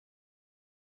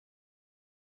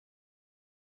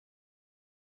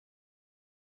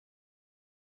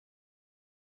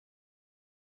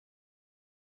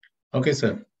Okay,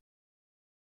 sir.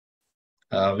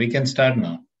 We can start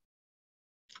now.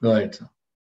 Go ahead, sir.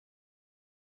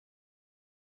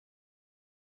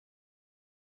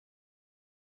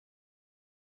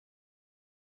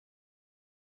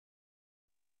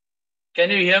 Can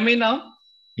you hear me now?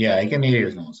 Yeah, I can hear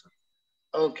you now, sir.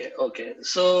 Okay.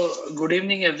 So, good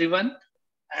evening, everyone.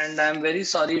 And I'm very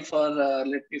sorry for,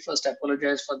 let me first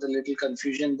apologize for the little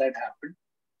confusion that happened.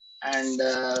 And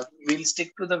we'll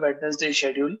stick to the Wednesday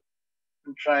schedule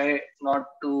and try not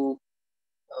to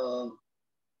uh,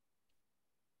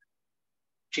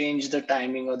 change the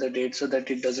timing or the date so that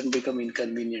it doesn't become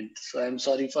inconvenient. So, I'm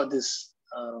sorry for this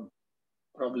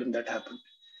problem that happened.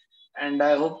 And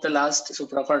I hope the last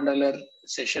supracondylar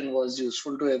session was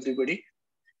useful to everybody.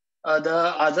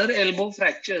 The other elbow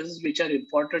fractures, which are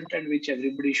important and which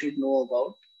everybody should know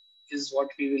about, is what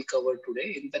we will cover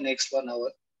today in the next 1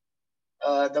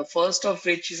 hour. The first of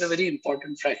which is a very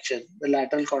important fracture, the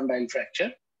lateral condyle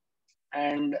fracture.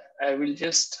 And I will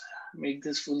just make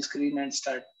this full screen and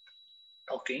start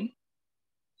talking.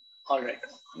 All right.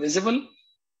 Visible?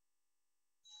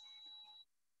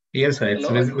 Yes, sir, it's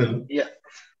Hello? visible. Yeah.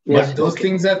 But those Okay.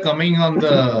 things are coming on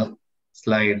the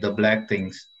slide, the black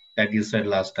things that you said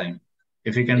last time.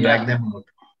 If you can drag Yeah. them out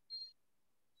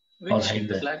or Which hide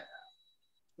them. black?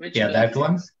 Which Yeah, black that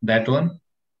one, things? that one.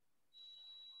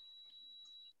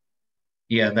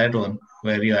 Yeah, that one,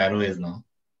 where your arrow is now.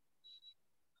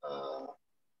 Uh,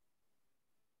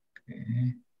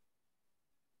 Okay.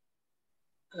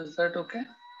 is that okay?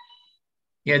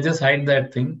 Yeah, just hide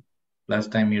that thing.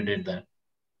 Last time you did that.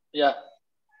 Yeah.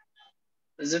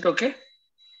 Is it okay?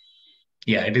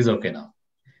 Yeah, it is okay now.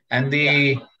 And Yeah.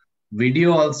 the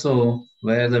video also,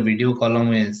 where the video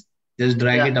column is, just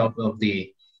drag Yeah. it out of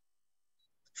the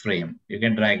frame. You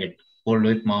can drag it, hold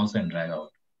with mouse and drag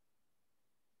out.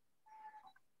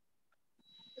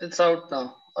 It's out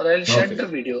now. Or I'll shut Okay. the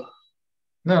video.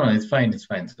 No, it's fine,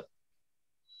 sir.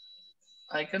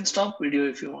 I can stop video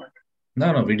if you want.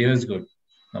 No, video is good.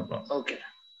 No problem. Okay.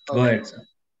 Go Okay. ahead, sir.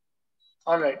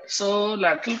 All right. So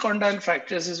lateral condyle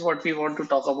fractures is what we want to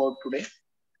talk about today.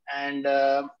 And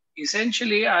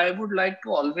essentially, I would like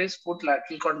to always put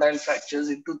lateral condyle fractures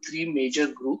into three major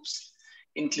groups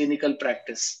in clinical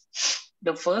practice.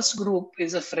 The first group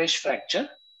is a fresh fracture,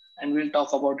 and we'll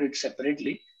talk about it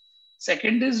separately.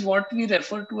 Second is what we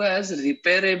refer to as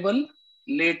repairable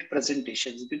late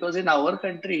presentations, because in our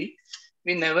country,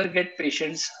 we never get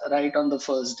patients right on the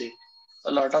first day.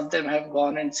 A lot of them have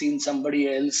gone and seen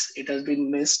somebody else, it has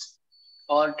been missed,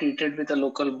 or treated with a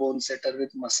local bone setter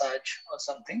with massage or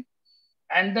something.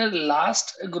 And the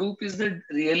last group is the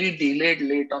really delayed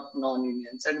late of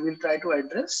non-unions, and we'll try to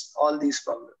address all these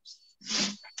problems.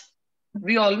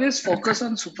 We always focus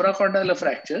on supracondylar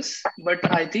fractures, but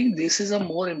I think this is a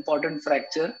more important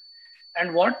fracture.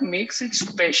 And what makes it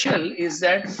special is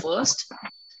that first,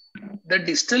 the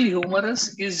distal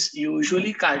humerus is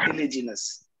usually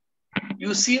cartilaginous.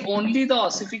 You see only the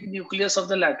ossific nucleus of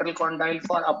the lateral condyle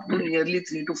for up to nearly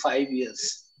 3 to 5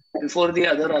 years before the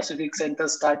other ossific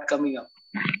centers start coming up.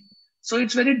 So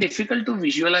it's very difficult to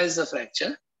visualize the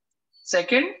fracture.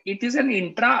 Second, it is an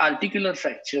intra-articular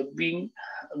fracture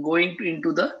going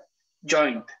into the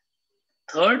joint.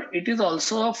 Third, it is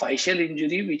also a fascial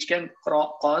injury which can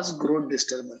cause growth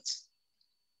disturbance.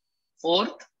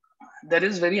 Fourth, there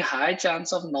is very high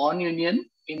chance of non-union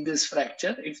in this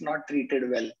fracture if not treated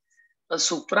well. A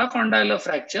supracondylar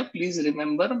fracture, please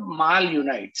remember,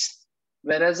 malunites,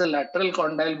 whereas a lateral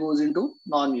condyle goes into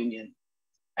non-union.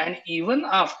 And even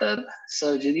after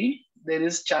surgery, there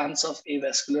is chance of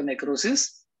avascular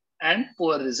necrosis and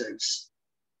poor results.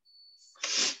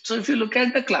 So if you look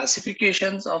at the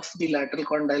classifications of the lateral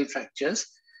condyle fractures,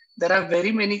 there are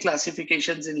very many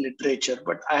classifications in literature,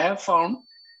 but I have found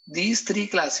these three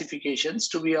classifications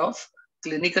to be of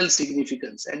clinical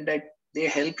significance and that they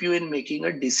help you in making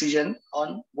a decision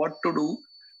on what to do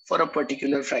for a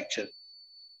particular fracture.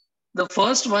 The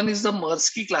first one is the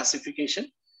Mirsky classification.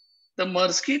 The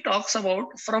Mirsky talks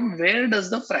about from where does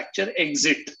the fracture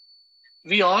exit.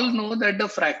 We all know that the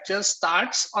fracture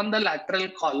starts on the lateral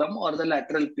column or the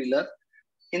lateral pillar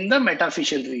in the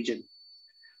metaphyseal region.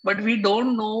 But we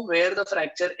don't know where the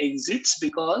fracture exits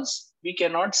because we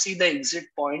cannot see the exit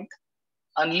point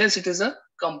unless it is a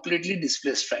completely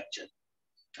displaced fracture.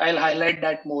 I'll highlight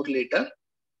that more later.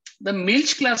 The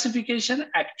Milch classification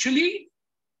actually,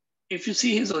 if you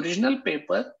see his original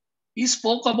paper, he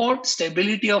spoke about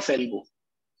stability of elbow.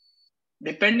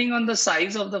 Depending on the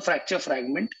size of the fracture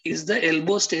fragment, is the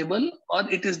elbow stable or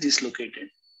it is dislocated?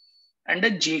 And the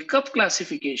Jacob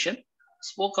classification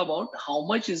spoke about how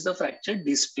much is the fracture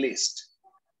displaced.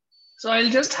 So I'll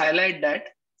just highlight that.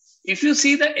 If you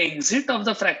see the exit of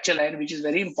the fracture line, which is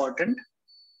very important,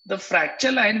 the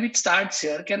fracture line which starts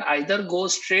here can either go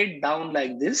straight down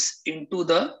like this into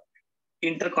the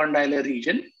intercondylar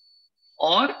region,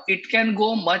 or it can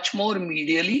go much more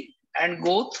medially and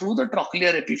go through the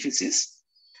trochlear epiphysis.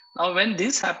 Now, when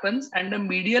this happens and the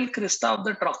medial crista of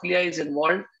the trochlea is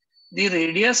involved, the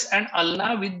radius and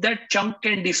ulna with that chunk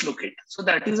can dislocate. So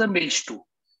that is a Milch 2.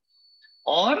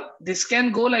 Or this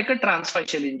can go like a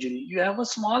transfacial injury. You have a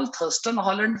small Thurston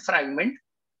Holland fragment,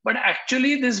 but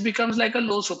actually this becomes like a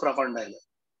low supracondylar,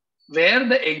 where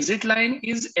the exit line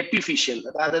is epiphyseal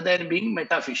rather than being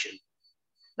metaphyseal,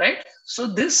 right? So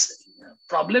this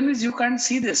problem is you can't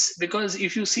see this, because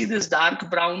if you see this dark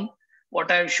brown,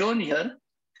 what I have shown here,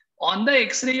 on the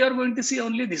X-ray, you are going to see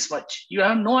only this much. You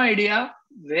have no idea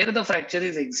where the fracture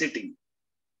is exiting.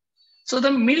 So the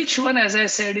Milch one, as I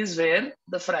said, is where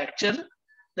the fracture,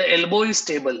 the elbow is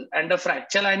stable and the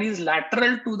fracture line is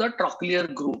lateral to the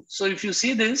trochlear groove. So if you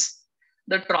see this,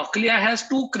 the trochlea has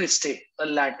two cristae, a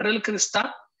lateral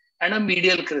crista and a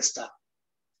medial crista.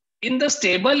 In the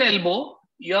stable elbow,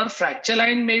 your fracture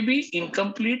line may be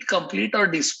incomplete, complete, or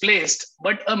displaced,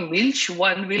 but a Milch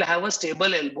one will have a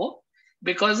stable elbow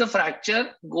because the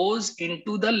fracture goes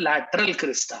into the lateral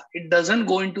crista. It doesn't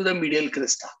go into the medial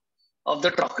crista of the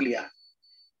trochlea.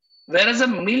 Whereas a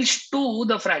Milch 2,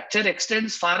 the fracture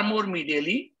extends far more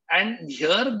medially, and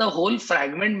here the whole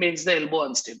fragment makes the elbow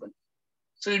unstable.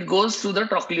 So it goes through the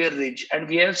trochlear ridge, and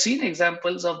we have seen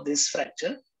examples of this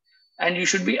fracture, and you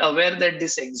should be aware that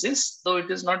this exists, though it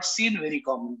is not seen very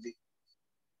commonly.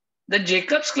 The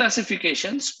Jacobs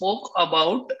classification spoke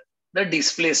about the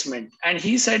displacement, and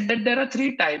he said that there are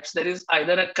three types. There is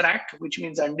either a crack, which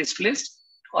means undisplaced,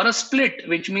 or a split,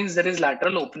 which means there is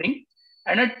lateral opening,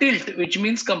 and a tilt, which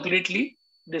means completely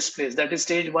displaced. That is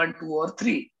stage 1, 2, or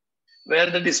 3,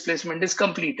 where the displacement is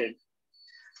completed.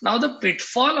 Now, the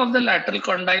pitfall of the lateral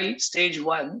condyle stage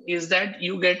 1 is that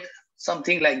you get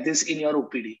something like this in your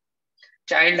OPD.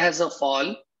 Child has a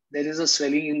fall, there is a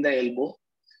swelling in the elbow.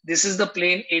 This is the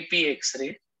plain AP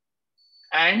X-ray,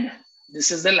 and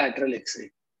this is the lateral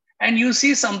X-ray. And you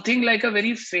see something like a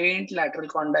very faint lateral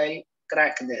condyle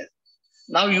crack there.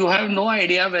 Now you have no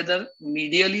idea whether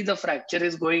medially the fracture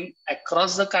is going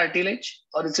across the cartilage,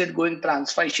 or is it going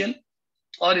transfacial,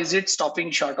 or is it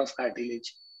stopping short of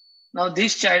cartilage. Now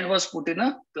this child was put in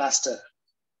a plaster.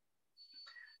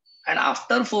 And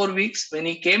after 4 weeks, when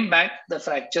he came back, the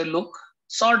fracture looked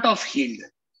sort of healed.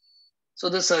 So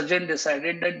the surgeon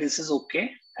decided that this is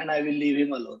okay and I will leave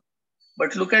him alone.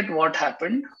 But look at what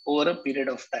happened over a period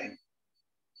of time.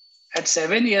 At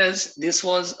 7 years, this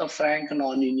was a frank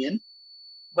non-union,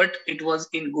 but it was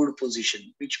in good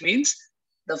position, which means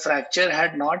the fracture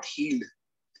had not healed.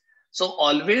 So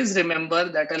always remember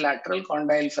that a lateral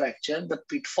condyle fracture, the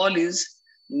pitfall is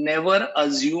never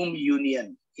assume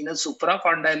union. In a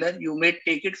supracondylar, you may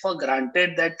take it for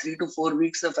granted that 3 to 4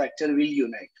 weeks the fracture will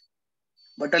unite.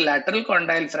 But a lateral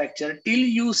condyle fracture, till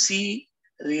you see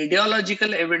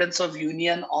radiological evidence of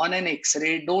union on an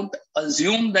X-ray, don't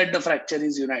assume that the fracture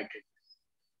is united.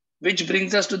 Which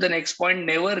brings us to the next point,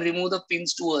 never remove the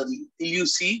pins too early till you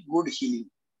see good healing,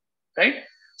 right?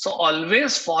 So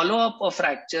always follow up a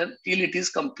fracture till it is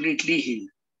completely healed.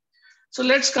 So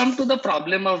let's come to the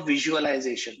problem of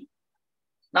visualization.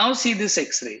 Now see this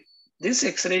X-ray. This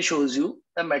X-ray shows you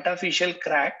the metaphyseal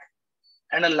crack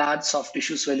and a large soft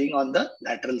tissue swelling on the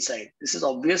lateral side. This is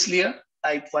obviously a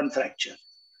type 1 fracture.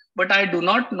 But I do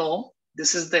not know,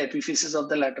 this is the epiphysis of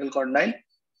the lateral condyle.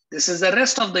 This is the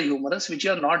rest of the humerus, which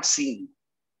you are not seeing.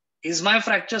 Is my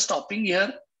fracture stopping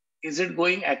here? Is it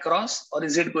going across, or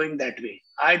is it going that way?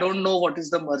 I don't know what is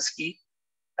the Mirsky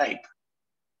type.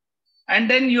 And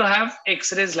then you have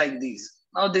X-rays like these.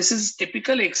 Now this is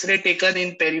typical X-ray taken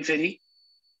in periphery.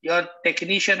 Your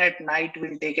technician at night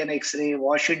will take an X-ray,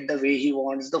 wash it the way he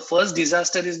wants. The first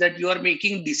disaster is that you are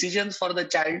making decisions for the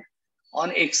child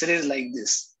on X-rays like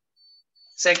this.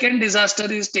 Second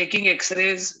disaster is taking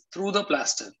X-rays through the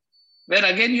plaster, where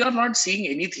again you are not seeing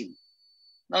anything.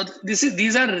 Now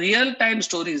these are real-time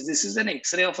stories. This is an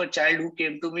X-ray of a child who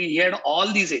came to me. He had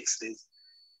all these X-rays.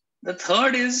 The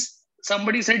third is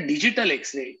somebody said digital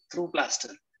X-ray through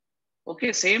plaster.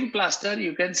 Okay, same plaster.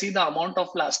 You can see the amount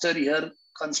of plaster here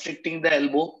constricting the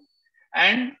elbow,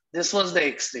 and this was the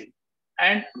X-ray.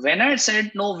 And when I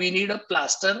said no, we need a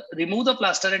plaster, remove the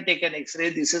plaster and take an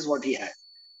X-ray, this is what he had.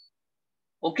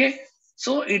 Okay,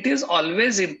 so it is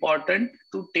always important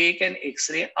to take an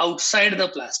X-ray outside the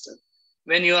plaster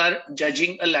when you are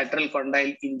judging a lateral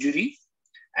condyle injury.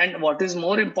 And what is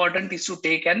more important is to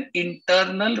take an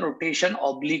internal rotation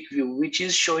oblique view, which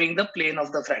is showing the plane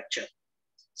of the fracture.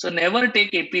 So never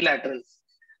take AP lateral.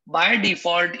 by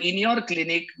default in your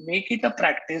clinic, make it a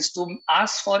practice to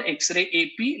ask for X-ray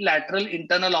AP lateral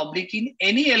internal oblique in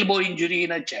any elbow injury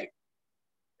in a child,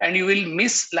 and you will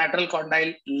miss lateral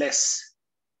condyle less.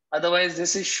 Otherwise,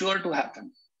 this is sure to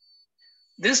happen.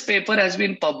 This paper has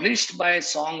been published by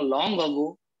Song long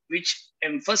ago, which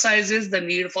emphasizes the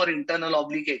need for internal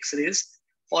oblique X-rays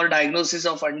for diagnosis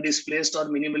of undisplaced or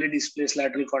minimally displaced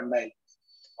lateral condyle.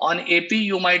 On AP,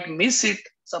 you might miss it,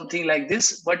 something like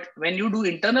this, but when you do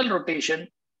internal rotation,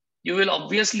 you will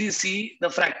obviously see the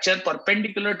fracture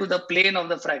perpendicular to the plane of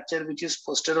the fracture, which is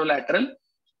posterolateral,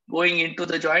 going into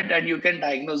the joint, and you can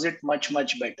diagnose it much,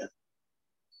 much better.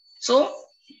 So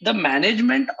the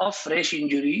management of fresh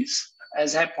injuries,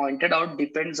 as I pointed out,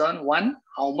 depends on one,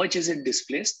 how much is it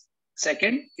displaced?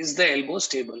 Second, is the elbow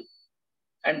stable?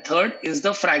 And third, is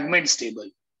the fragment stable?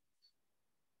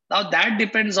 Now that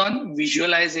depends on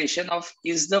visualization of,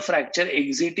 is the fracture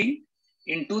exiting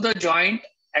into the joint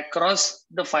across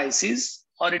the physis,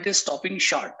 or it is stopping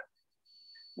short?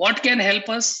 What can help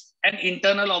us? An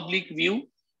internal oblique view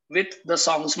with the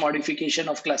Song's modification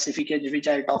of classification, which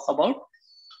I talk about,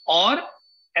 or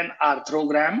an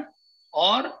arthrogram,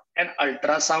 or an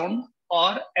ultrasound,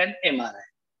 or an MRI.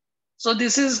 So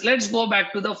this is, let's go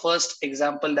back to the first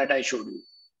example that I showed you,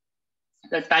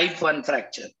 the type 1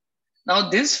 fracture. Now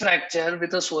this fracture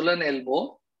with a swollen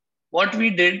elbow, what we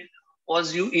did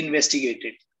was you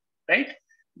investigated, right?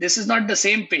 This is not the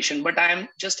same patient, but I am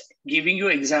just giving you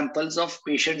examples of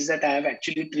patients that I have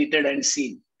actually treated and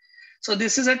seen. So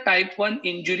this is a type 1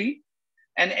 injury.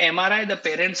 An MRI, the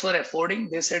parents were affording.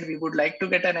 They said, we would like to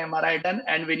get an MRI done.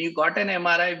 And when you got an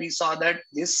MRI, we saw that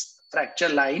this fracture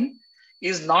line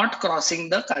is not crossing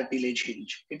the cartilage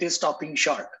hinge. It is stopping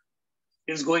short.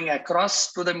 It is going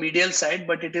across to the medial side,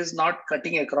 but it is not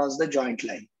cutting across the joint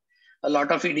line. A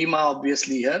lot of edema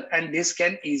obviously here, and this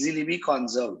can easily be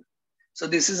conserved. So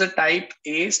this is a type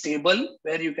A stable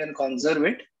where you can conserve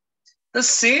it. The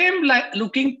same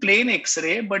looking plain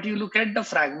X-ray, but you look at the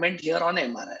fragment here on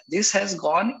MRI. This has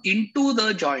gone into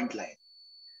the joint line.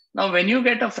 Now, when you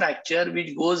get a fracture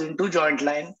which goes into joint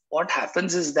line, what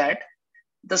happens is that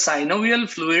the synovial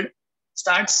fluid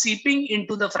starts seeping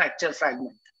into the fracture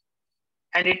fragment,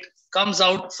 and it comes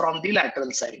out from the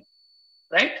lateral side,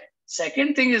 right?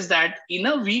 Second thing is that in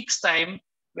a week's time,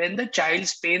 when the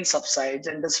child's pain subsides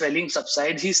and the swelling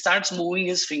subsides, he starts moving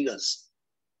his fingers.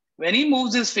 When he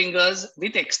moves his fingers,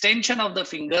 with extension of the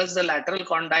fingers, the lateral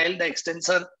condyle, the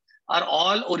extensor are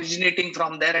all originating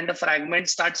from there, and the fragment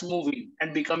starts moving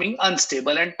and becoming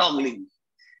unstable and toggling.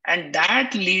 And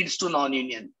that leads to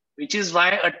non-union, which is why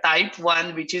a type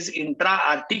 1, which is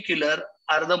intra-articular,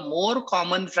 are the more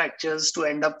common fractures to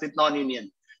end up with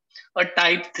non-union. A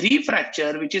type 3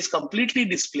 fracture, which is completely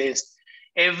displaced,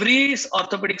 every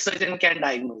orthopedic surgeon can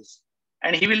diagnose,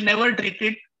 and he will never treat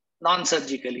it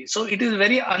non-surgically. So it is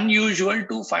very unusual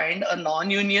to find a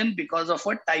non-union because of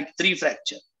a type 3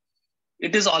 fracture.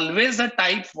 It is always the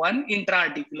type 1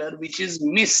 intra-articular which is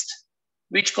missed,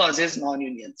 which causes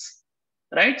non-unions,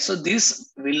 right? So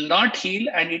this will not heal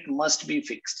and it must be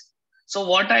fixed. So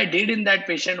what I did in that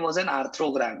patient was an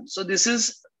arthrogram. So this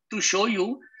is to show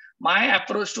you my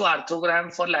approach to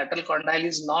arthrogram for lateral condyle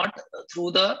is not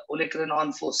through the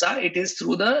olecranon fossa, it is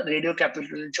through the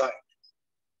radiocapitular joint.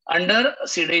 Under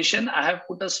sedation, I have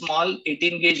put a small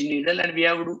 18 gauge needle and we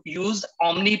have used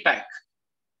Omnipack.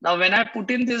 Now, when I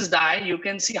put in this dye, you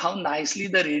can see how nicely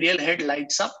the radial head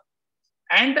lights up,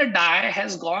 and the dye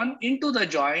has gone into the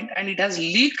joint and it has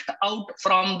leaked out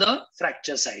from the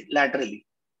fracture side laterally.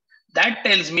 That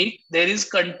tells me there is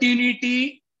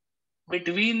continuity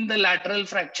between the lateral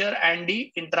fracture and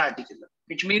the intra-articular,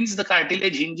 which means the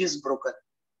cartilage hinge is broken.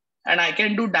 And I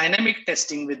can do dynamic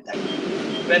testing with that.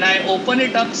 When I open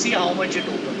it up, see how much it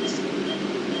opens,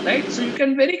 right? So you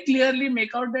can very clearly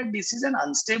make out that this is an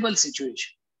unstable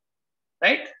situation,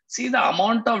 right? See the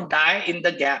amount of dye in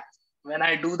the gap when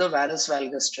I do the varus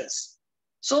valgus stress.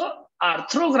 So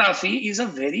arthrography is a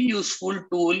very useful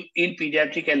tool in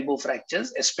pediatric elbow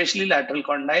fractures, especially lateral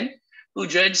condyle, to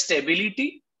judge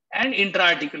stability and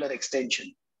intra-articular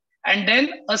extension. And then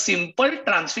a simple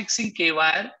transfixing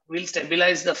K-wire will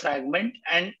stabilize the fragment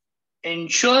and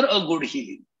ensure a good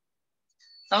healing.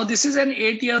 Now, this is an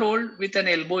 8-year-old with an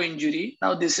elbow injury.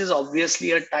 Now, this is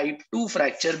obviously a type 2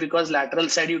 fracture because lateral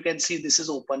side, you can see this is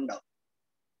opened up.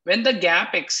 When the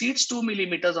gap exceeds 2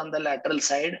 millimeters on the lateral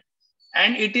side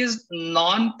and it is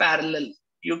non-parallel,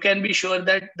 you can be sure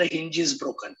that the hinge is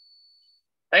broken,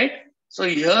 right? So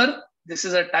here, this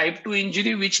is a type 2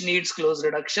 injury which needs close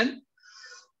reduction.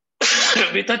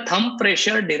 With a thumb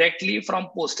pressure directly from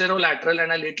posterolateral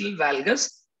and a little valgus,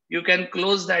 you can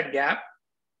close that gap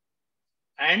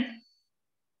and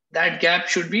That gap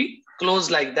should be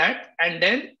closed like that. And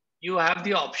then you have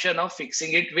the option of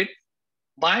fixing it with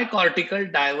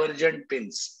bicortical divergent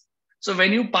pins. So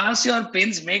when you pass your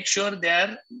pins, make sure they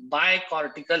are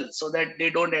bicortical so that they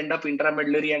don't end up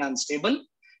intramedullary and unstable.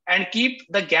 And keep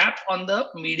the gap on the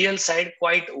medial side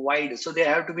quite wide. So they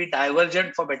have to be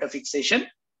divergent for better fixation.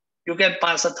 You can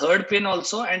pass a third pin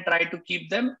also and try to keep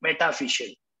them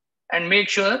metaphyseal. And make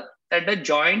sure that the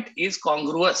joint is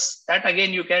congruous. That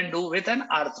again you can do with an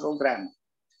arthrogram.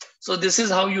 So this is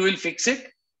how you will fix it.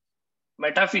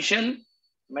 Metaphyseal,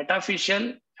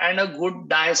 metaphyseal, and a good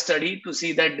dye study to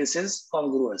see that this is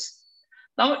congruous.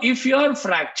 Now, if your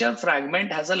fracture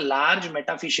fragment has a large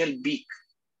metaphyseal beak,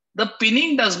 the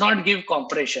pinning does not give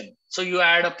compression. So you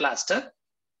add a plaster,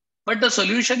 but the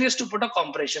solution is to put a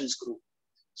compression screw.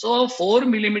 So a 4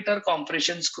 millimeter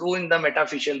compression screw in the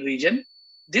metaphyseal region.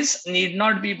 This need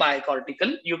not be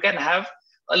bicortical. You can have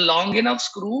a long enough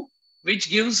screw which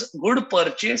gives good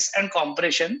purchase and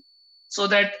compression so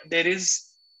that there is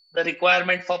the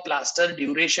requirement for plaster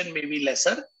duration may be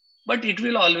lesser, but it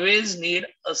will always need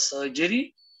a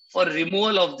surgery for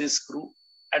removal of this screw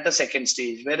at a second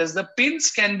stage, whereas the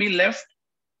pins can be left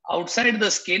outside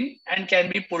the skin and can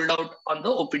be pulled out on the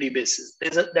OPD basis.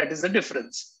 That is the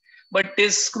difference. But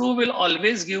this screw will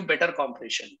always give better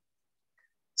compression.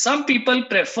 Some people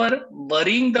prefer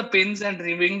burying the pins and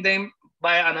removing them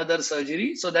by another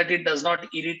surgery so that it does not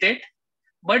irritate.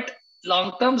 But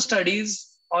long-term studies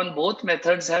on both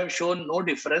methods have shown no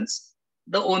difference.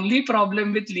 The only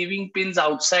problem with leaving pins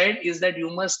outside is that you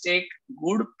must take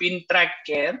good pin track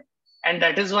care. And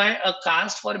that is why a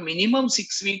cast for minimum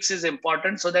 6 weeks is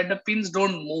important so that the pins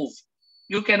don't move.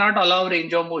 You cannot allow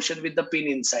range of motion with the pin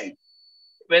inside.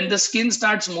 When the skin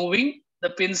starts moving,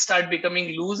 the pins start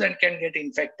becoming loose and can get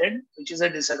infected, which is a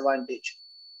disadvantage.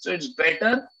 So it's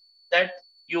better that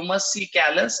you must see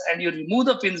callus and you remove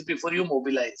the pins before you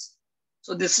mobilize.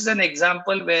 So this is an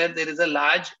example where there is a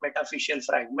large metaphyseal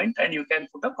fragment and you can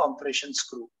put a compression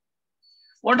screw.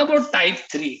 What about type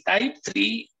 3? Type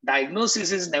 3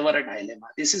 diagnosis is never a dilemma.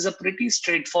 This is a pretty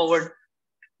straightforward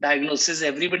diagnosis.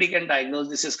 Everybody can diagnose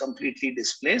this is completely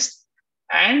displaced.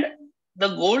 And the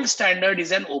gold standard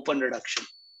is an open reduction.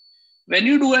 When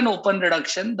you do an open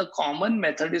reduction, the common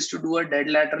method is to do a dead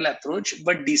lateral approach,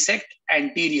 but dissect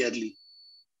anteriorly.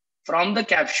 From the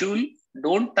capsule,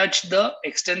 don't touch the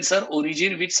extensor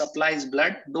origin which supplies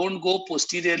blood. Don't go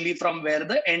posteriorly from where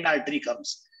the end artery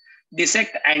comes.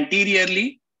 Dissect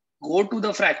anteriorly, go to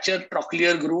the fracture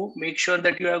trochlear groove, make sure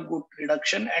that you have good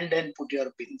reduction and then put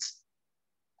your pins.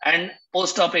 And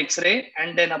post-op X-ray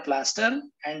and then a plaster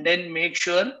and then make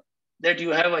sure that you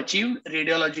have achieved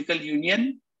radiological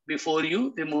union before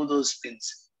you remove those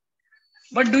pins.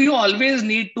 But do you always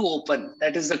need to open?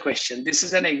 That is the question. This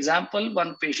is an example,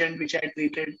 one patient which I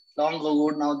treated long ago.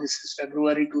 Now this is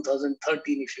February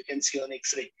 2013, if you can see on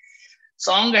X-ray.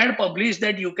 Song had published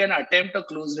that you can attempt a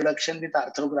close reduction with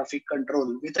arthrographic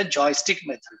control with a joystick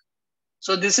method.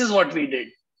 So this is what we did.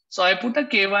 So I put a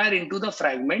K-wire into the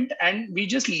fragment and we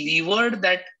just levered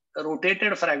that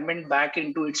rotated fragment back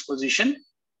into its position.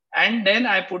 And then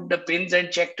I put the pins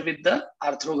and checked with the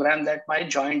arthrogram that my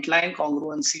joint line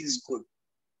congruency is good.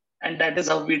 And that is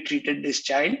how we treated this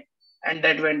child. And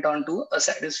that went on to a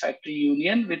satisfactory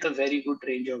union with a very good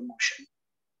range of motion.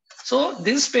 So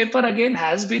this paper again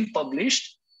has been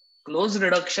published, close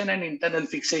reduction and internal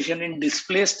fixation in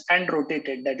displaced and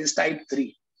rotated, that is type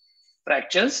 3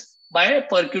 fractures by a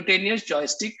percutaneous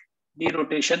joystick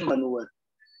derotation maneuver.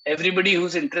 Everybody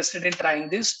who's interested in trying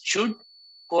this should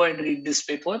go and read this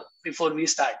paper before we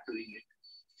start doing it.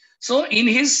 So in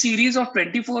his series of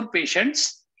 24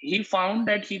 patients, he found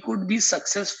that he could be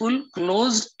successful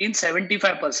closed in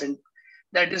 75%.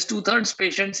 That is 2/3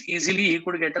 patients easily he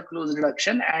could get a close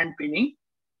reduction and pinning.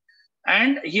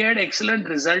 And he had excellent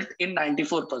result in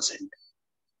 94%.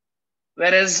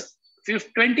 Whereas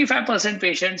 25%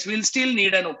 patients will still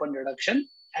need an open reduction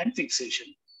and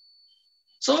fixation.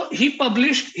 So he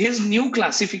published his new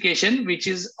classification, which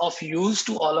is of use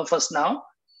to all of us now,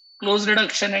 close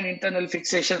reduction and internal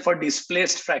fixation for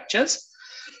displaced fractures.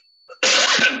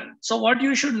 So what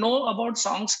you should know about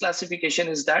Song's classification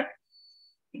is that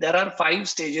there are 5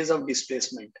 stages of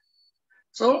displacement.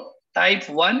 So type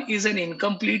 1 is an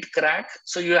incomplete crack.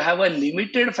 So you have a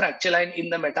limited fracture line in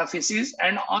the metaphysis,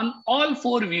 and on all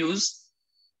 4 views,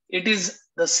 it is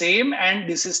the same and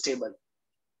this is stable.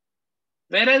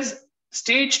 Whereas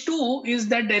stage 2 is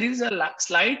that there is a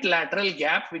slight lateral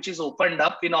gap which is opened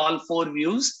up in all 4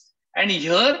 views. And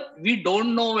here we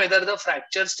don't know whether the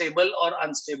fracture is stable or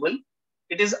unstable.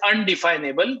 It is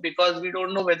undefinable because we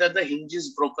don't know whether the hinge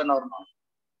is broken or not.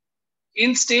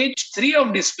 In stage 3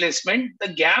 of displacement, the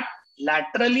gap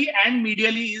laterally and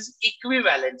medially is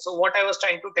equivalent. So what I was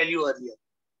trying to tell you earlier,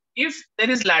 if there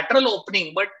is lateral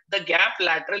opening, but the gap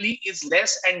laterally is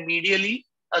less and medially,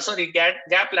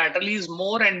 gap laterally is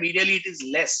more and medially it is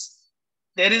less,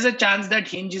 there is a chance that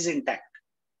hinge is intact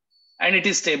and it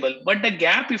is stable. But the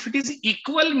gap, if it is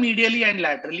equal medially and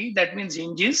laterally, that means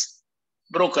hinge is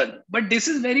broken. But this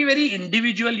is very, very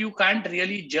individual. You can't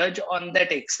really judge on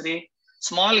that X-ray.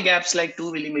 Small gaps like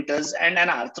 2 millimeters and an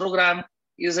arthrogram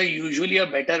is usually a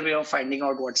better way of finding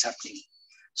out what's happening.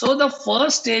 So the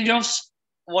first stage of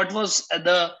what was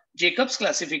the Jacobs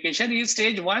classification is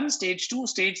stage 1, stage 2,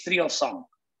 stage 3 of song.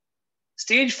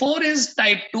 Stage 4 is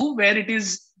type 2, where it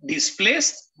is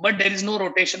displaced, but there is no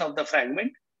rotation of the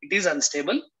fragment. It is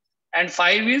unstable. And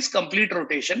 5 is complete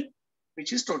rotation,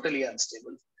 which is totally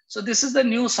unstable. So this is the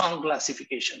new song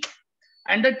classification.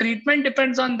 And the treatment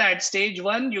depends on that. Stage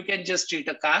 1, you can just treat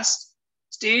a cast.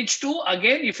 Stage 2,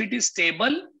 again, if it is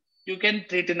stable, you can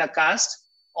treat in a cast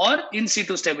or in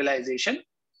situ stabilization.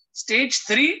 Stage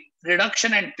 3,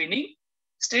 reduction and pinning.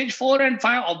 Stage 4 and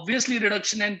 5, obviously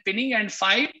reduction and pinning. And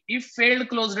 5, if failed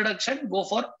closed reduction, go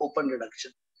for open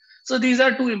reduction. So these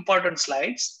are 2 important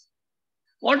slides.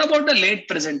 What about the late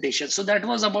presentation? So that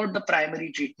was about the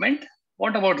primary treatment.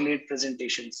 What about late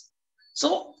presentations?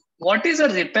 So what is a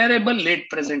repairable late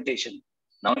presentation?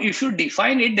 Now, if you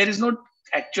define it, there is no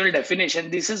actual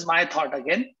definition. This is my thought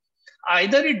again.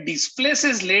 Either it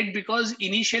displaces late because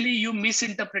initially you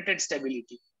misinterpreted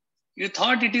stability. You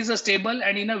thought it is a stable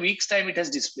and in a week's time it has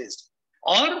displaced.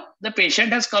 Or the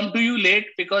patient has come to you late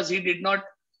because he did not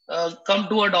come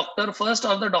to a doctor first,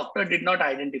 or the doctor did not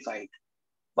identify it.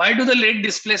 Why do the late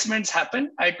displacements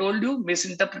happen? I told you,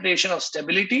 misinterpretation of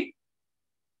stability,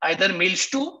 either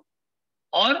Mills-2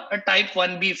 or a type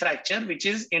 1B fracture, which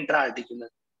is intra-articular.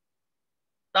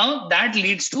 Now that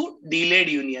leads to delayed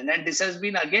union. And this has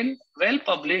been again well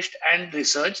published and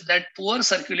researched that poor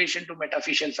circulation to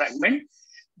metaphyseal fragment,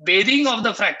 bathing of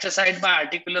the fracture site by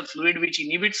articular fluid, which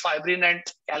inhibits fibrin and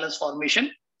callus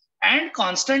formation, and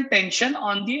constant tension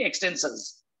on the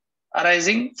extensors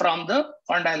arising from the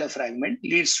condylar fragment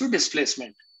leads to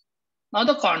displacement. Now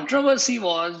the controversy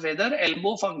was whether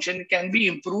elbow function can be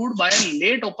improved by a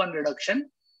late open reduction,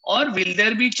 or will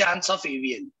there be chance of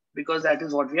AVN, because that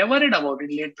is what we are worried about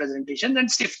in late presentation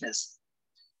and stiffness.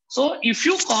 So if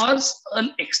you cause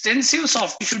an extensive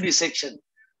soft tissue dissection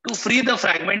to free the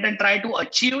fragment and try to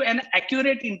achieve an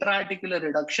accurate intra-articular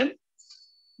reduction,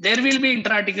 there will be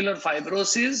intra-articular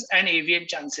fibrosis and AVN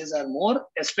chances are more,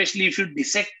 especially if you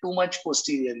dissect too much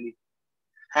posteriorly.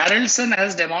 Haraldson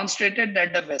has demonstrated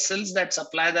that the vessels that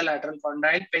supply the lateral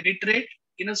condyle penetrate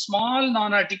in a small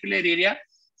non-articular area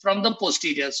from the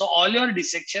posterior. So all your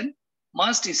dissection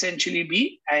must essentially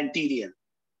be anterior.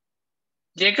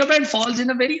 Jacob and Falls,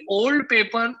 in a very old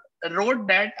paper, wrote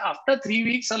that after 3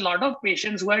 weeks, a lot of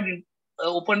patients who had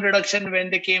open reduction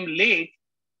when they came late,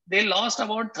 they lost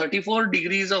about 34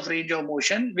 degrees of range of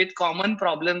motion with common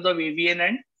problems of AVN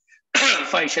and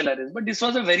fascial arrest. But this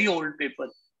was a very old paper.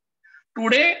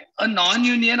 Today, a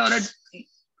non-union or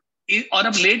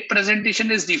a late presentation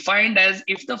is defined as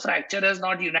if the fracture has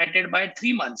not united by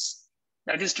 3 months.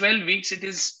 That is 12 weeks.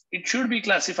 It should be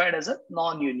classified as a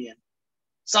non-union.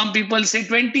 Some people say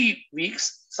 20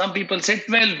 weeks. Some people say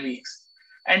 12 weeks.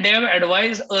 And they have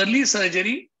advised early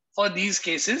surgery for these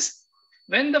cases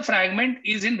when the fragment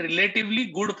is in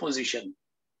relatively good position,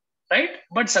 right?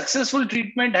 But successful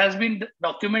treatment has been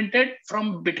documented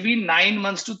from between 9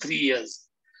 months to 3 years.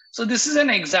 So this is an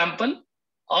example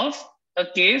of a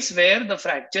case where the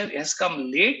fracture has come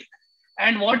late.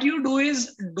 And what you do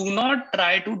is, do not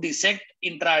try to dissect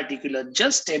intra-articular,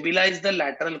 just stabilize the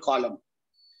lateral column.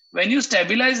 When you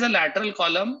stabilize the lateral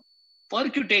column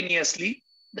percutaneously,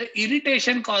 the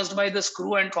irritation caused by the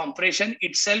screw and compression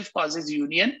itself causes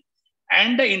union,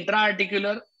 and the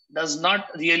intra-articular does not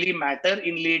really matter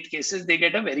in late cases. They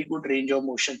get a very good range of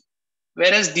motion.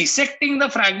 Whereas dissecting the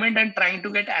fragment and trying to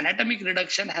get anatomic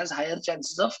reduction has higher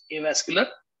chances of avascular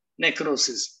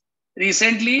necrosis.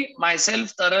 Recently,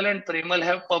 myself, Taral and Premal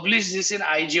have published this in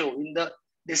IGO in the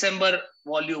December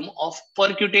volume of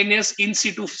percutaneous in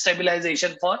situ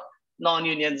stabilization for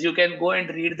non-unions. You can go and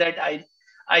read that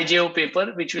IGO paper,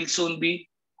 which will soon be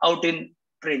out in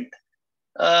print.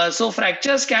 So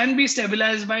fractures can be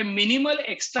stabilized by minimal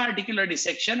extra-articular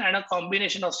dissection and a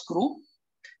combination of screw.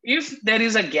 If there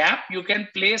is a gap, you can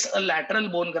place a lateral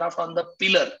bone graft on the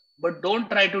pillar, but don't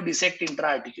try to dissect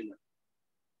intra-articular.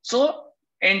 So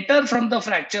enter from the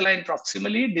fracture line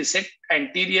proximally, dissect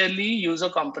anteriorly, use a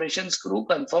compression screw,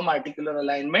 confirm articular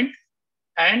alignment,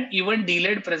 and even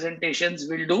delayed presentations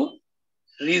will do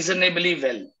reasonably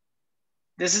well.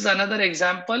 This is another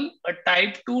example. A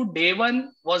type 2 day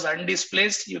 1 was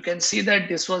undisplaced. You can see that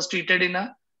this was treated in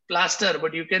a plaster,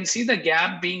 but you can see the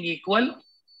gap being equal,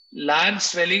 large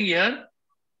swelling here.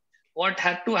 What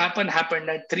had to happen happened.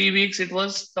 At 3 weeks, it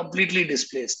was completely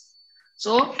displaced.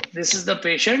 So this is the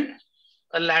patient,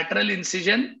 a lateral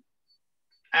incision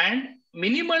and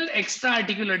minimal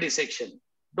extra-articular dissection.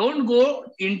 Don't go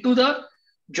into the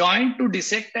joint to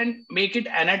dissect and make it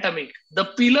anatomic. The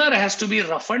pillar has to be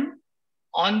roughened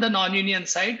on the non-union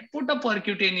side. Put a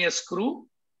percutaneous screw,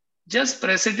 just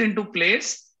press it into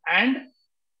place, and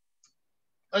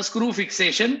a screw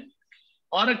fixation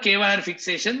or a K-wire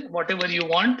fixation, whatever you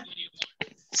want.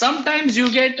 Sometimes you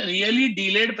get really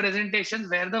delayed presentations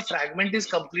where the fragment is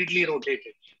completely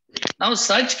rotated. Now,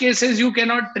 such cases you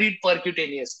cannot treat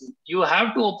percutaneously. You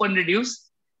have to open reduce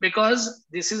because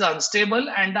this is unstable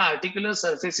and the articular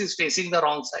surface is facing the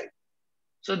wrong side.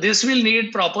 So this will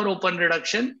need proper open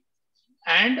reduction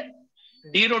and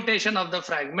derotation of the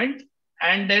fragment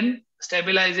and then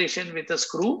stabilization with a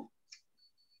screw.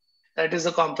 That is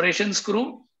a compression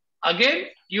screw. Again,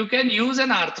 you can use an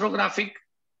arthrographic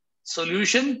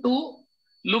solution to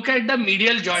look at the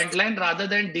medial joint line rather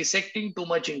than dissecting too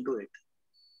much into it.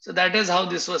 So that is how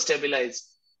this was stabilized.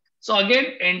 So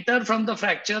again, enter from the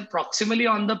fracture proximally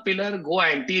on the pillar, go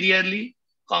anteriorly,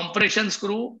 compression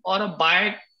screw or a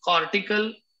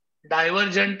bicortical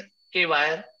divergent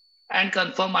K-wire and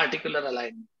confirm articular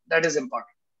alignment. That is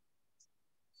important.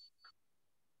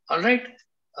 All right.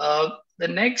 The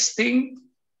next thing.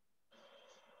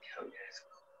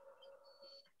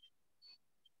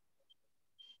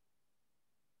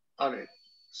 All right.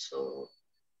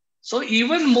 So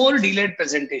even more delayed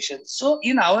presentation. So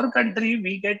in our country,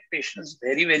 we get patients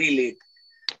very, very late.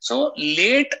 So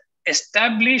late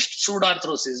established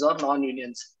pseudarthrosis or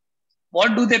non-unions,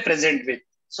 what do they present with?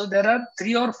 So there are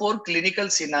 3 or 4 clinical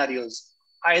scenarios.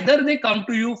 Either they come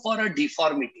to you for a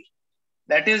deformity,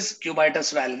 that is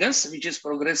cubitus valgus, which is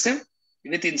progressive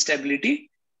with instability,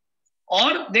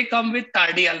 or they come with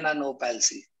tardial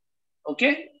nanopalsy,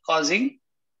 okay, causing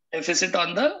deficit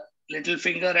on the little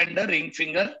finger and the ring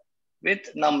finger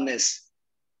with numbness.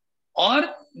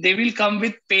 Or they will come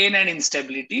with pain and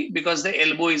instability because the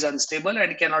elbow is unstable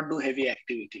and cannot do heavy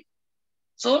activity.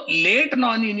 So late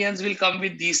non-unions will come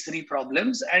with these 3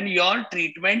 problems, and your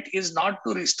treatment is not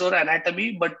to restore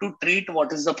anatomy, but to treat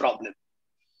what is the problem.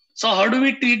 So how do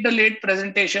we treat the late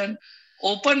presentation?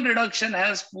 Open reduction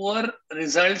has poor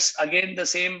results. Again, the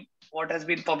same what has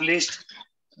been published.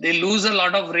 They lose a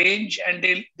lot of range and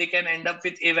they can end up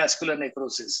with avascular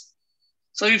necrosis.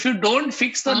 So if you don't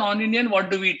fix the non-union, what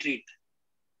do we treat?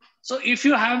 So if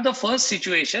you have the first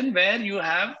situation where you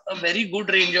have a very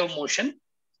good range of motion,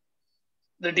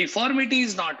 the deformity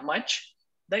is not much,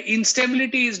 the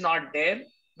instability is not there,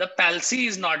 the palsy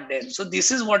is not there. So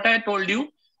this is what I told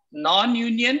you,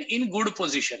 non-union in good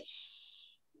position.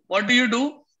 What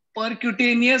do?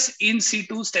 Percutaneous in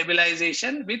situ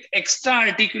stabilization with extra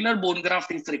articular bone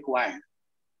graft if required.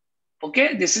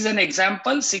 Okay, this is an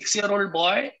example. 6-year-old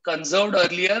boy, conserved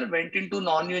earlier, went into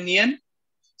non-union.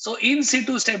 So in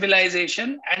situ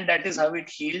stabilization, and that is how it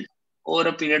healed over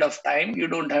a period of time. You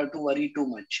don't have to worry too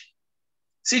much.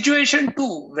 Situation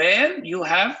 2, where you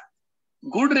have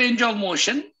good range of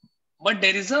motion, but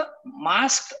there is a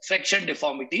masked flexion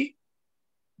deformity.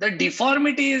 The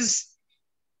deformity is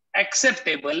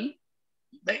acceptable.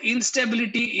 The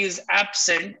instability is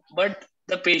absent, but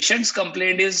the patient's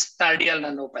complaint is tardial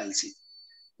nanopalsy.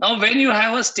 Now, when you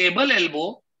have a stable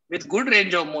elbow with good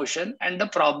range of motion and the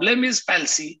problem is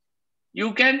palsy,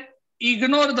 you can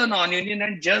ignore the non-union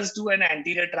and just do an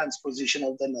anterior transposition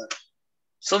of the nerve.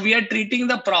 So we are treating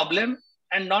the problem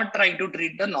and not trying to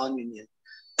treat the non-union.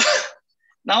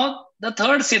 Now, the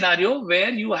third scenario where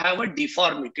you have a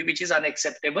deformity, which is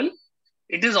unacceptable,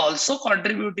 it is also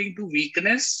contributing to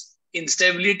weakness,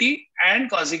 instability,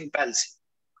 and causing palsy.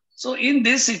 So in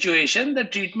this situation, the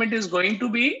treatment is going to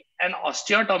be an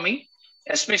osteotomy,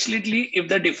 especially if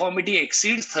the deformity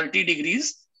exceeds 30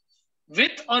 degrees,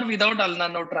 with or without ulnar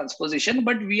nerve transposition,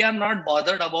 but we are not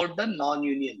bothered about the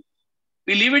non-union.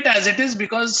 We leave it as it is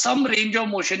because some range of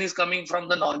motion is coming from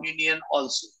the non-union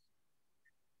also.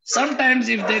 Sometimes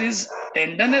if there is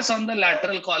tenderness on the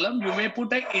lateral column, you may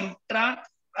put an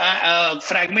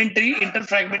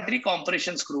interfragmentary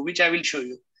compression screw, which I will show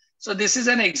you. So this is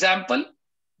an example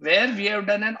where we have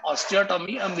done an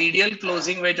osteotomy, a medial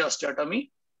closing wedge osteotomy.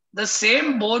 The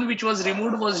same bone which was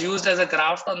removed was used as a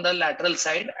graft on the lateral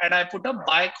side, and I put a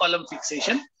bi-column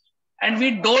fixation, and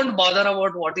we don't bother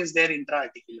about what is there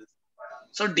intra-articular.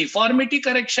 So deformity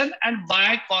correction and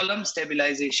bi-column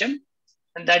stabilization,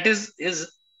 and that is his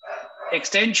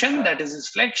extension, that is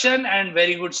flexion, and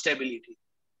very good stability.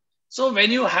 So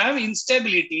when you have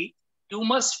instability, you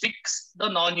must fix the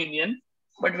non-union.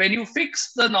 But when you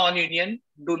fix the non-union,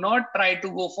 do not try to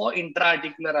go for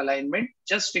intra-articular alignment.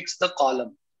 Just fix the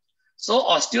column. So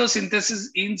osteosynthesis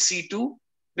in situ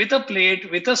with a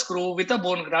plate, with a screw, with a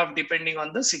bone graft, depending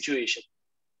on the situation.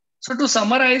 So to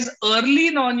summarize, early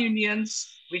non-unions,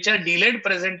 which are delayed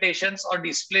presentations or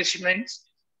displacements,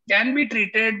 can be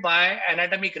treated by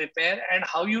anatomic repair, and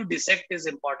how you dissect is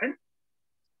important.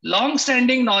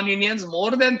 Long-standing non-unions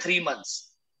more than 3 months.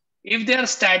 If they are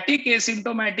static,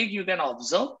 asymptomatic, you can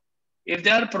observe. If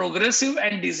they are progressive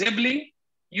and disabling,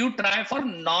 you try for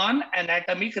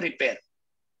non-anatomic repair.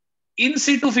 In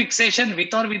situ fixation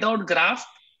with or without graft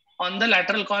on the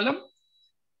lateral column.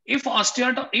 If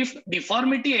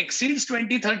deformity exceeds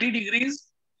 20-30 degrees,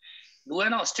 do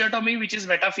an osteotomy which is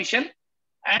metaphyseal,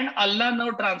 and ulnar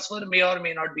nerve transfer may or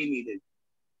may not be needed.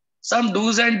 Some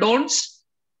do's and don'ts,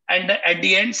 and at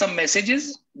the end, some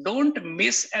messages. Don't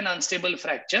miss an unstable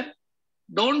fracture.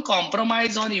 Don't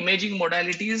compromise on imaging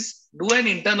modalities. Do an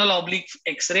internal oblique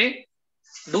X-ray.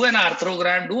 Do an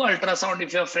arthrogram. Do ultrasound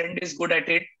if your friend is good at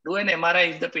it. Do an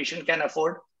MRI if the patient can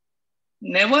afford.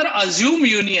 Never assume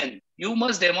union. You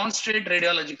must demonstrate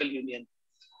radiological union.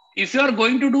 If you are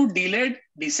going to do delayed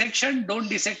dissection, don't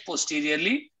dissect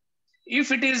posteriorly.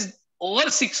 If it is over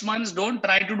 6 months, don't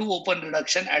try to do open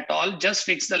reduction at all. Just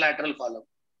fix the lateral column.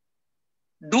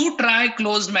 Do try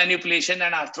closed manipulation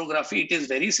and arthrography. It is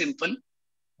very simple.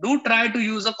 Do try to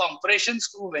use a compression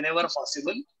screw whenever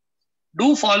possible.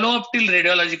 Do follow up till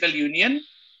radiological union.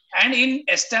 And in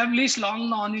established long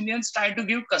non-unions, try to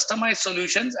give customized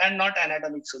solutions and not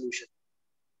anatomic solution.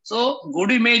 So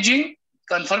good imaging,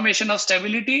 confirmation of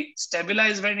stability,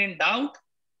 stabilize when in doubt,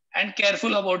 and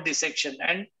careful about dissection.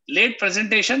 And late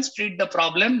presentations treat the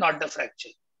problem, not the fracture.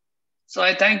 So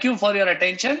I thank you for your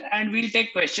attention, and we'll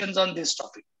take questions on this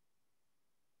topic.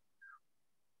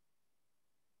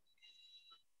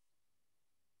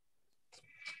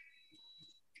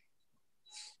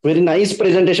 Very nice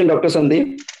presentation, Dr.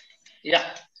 Sandeep.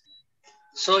 Yeah.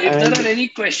 So if there are any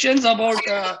questions about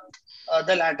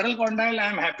the lateral condyle,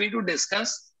 I'm happy to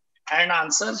discuss and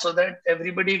answer so that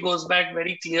everybody goes back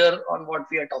very clear on what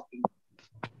we are talking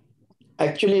about.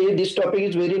 Actually, this topic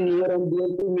is very near and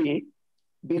dear to me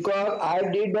because I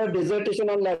did a dissertation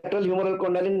on lateral humeral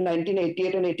condyle in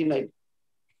 1988 and 89.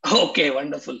 Okay,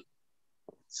 wonderful.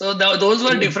 So those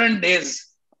were different days.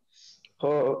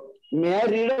 May I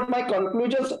read out my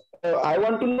conclusions? I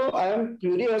want to know, I am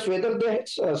curious whether they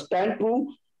stand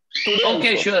true today.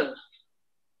 Okay, also. Sure.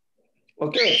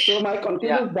 Okay, so my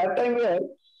conclusions that time were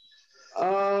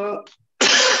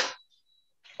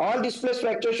all displaced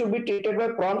fractures should be treated by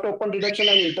prompt open reduction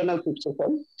and internal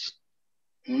fixation.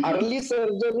 Early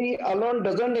surgery alone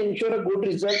doesn't ensure a good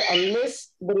result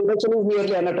unless the reduction is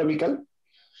merely anatomical.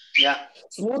 Yeah.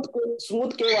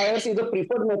 Smooth K wires is the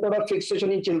preferred method of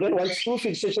fixation in children, while screw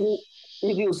fixation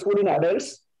is useful in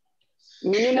adults.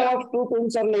 Minimum of 2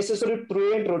 pins are necessary to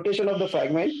prevent rotation of the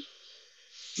fragment.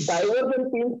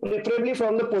 Divergent pins, preferably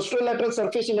from the posterolateral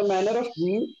surface in a manner of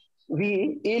V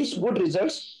yields good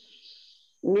results.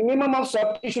 Minimum of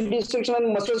soft tissue dissection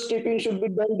and muscle stripping should be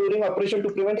done during operation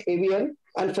to prevent AVN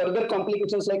and further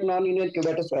complications like non-union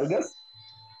cubitus valgus.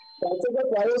 Passage of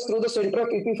wires through the center of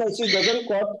epiphysis doesn't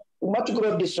cause much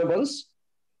growth disturbance.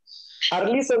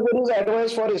 Early surgery is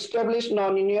advised for established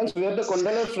non-unions where the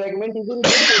condylar fragment is in good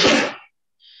position.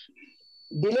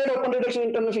 Delayed open reduction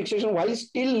internal fixation while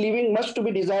still leaving much to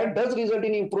be desired does result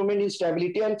in improvement in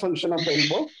stability and function of the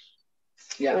elbow.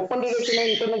 Yeah. Open reduction and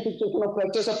internal fixation of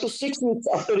fractures up to 6 weeks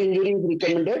after injury is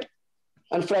recommended.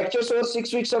 And fractures over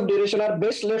 6 weeks of duration are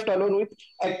best left alone with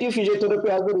active physiotherapy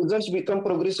as the results become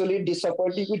progressively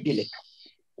disappointing with delay.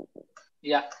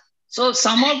 Yeah. So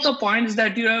some of the points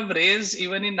that you have raised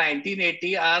even in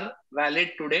 1980 are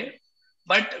valid today,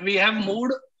 but we have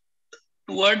moved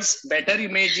towards better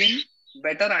imaging,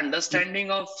 better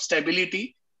understanding of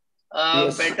stability,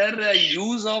 better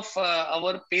use of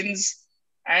our pins,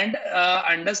 and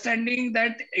understanding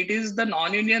that it is the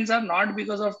non-unions are not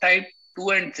because of type 2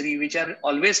 and 3, which are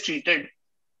always treated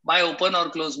by open or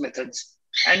closed methods.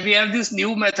 And we have this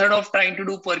new method of trying to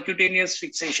do percutaneous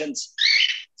fixations.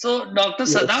 So Dr.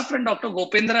 Sadaf and Dr.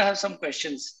 Gopindra have some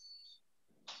questions.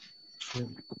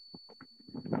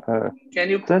 Can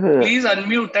you please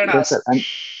unmute and ask? Sir,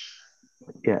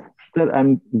 sir,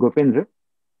 I'm Gopindra.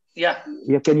 Yeah.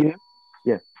 Yeah, can you hear?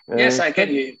 Yeah. Yes, I can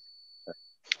hear you.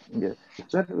 Yes.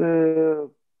 Sir,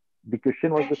 the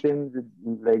question was the same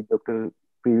like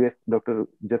previous doctor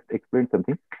just explained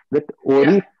something that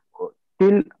ORI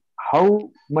till how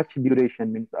much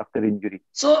duration means after injury?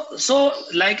 So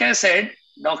like I said,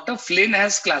 Dr. Flynn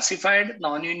has classified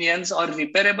non-unions or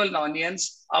repairable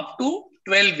non-unions up to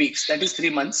 12 weeks, that is 3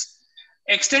 months.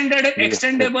 Yes, sir.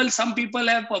 Extendable, some people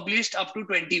have published up to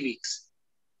 20 weeks.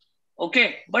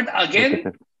 Okay, but Okay, again,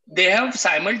 sir. they have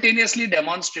simultaneously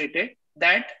demonstrated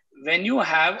that when you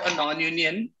have a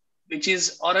non-union, which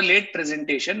is or a late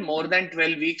presentation, more than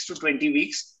 12 weeks to 20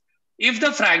 weeks, if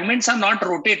the fragments are not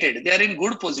rotated, they are in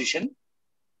good position. Yes,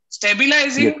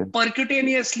 Stabilizing sir.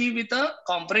 percutaneously with a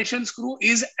compression screw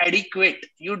is adequate.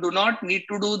 You do not need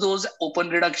to do those open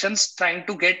reductions trying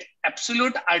to get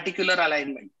absolute articular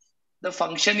alignment. The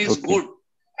function is Okay. good.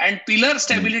 And pillar Hmm.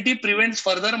 stability prevents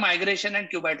further migration and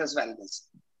cubitus valgus.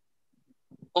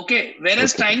 Okay,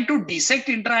 whereas Okay, sir. trying to dissect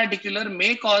intra-articular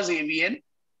may cause AVN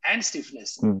and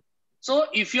stiffness. Hmm. So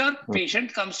if your Okay.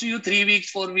 patient comes to you 3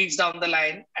 weeks, 4 weeks down the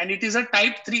line, and it is a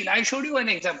type 3, I showed you an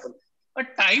example. A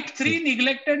type 3 Hmm.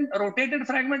 neglected rotated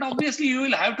fragment, obviously you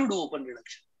will have to do open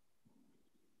reduction.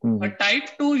 Hmm. A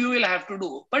type 2 you will have to do,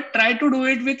 but try to do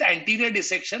it with anterior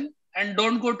dissection and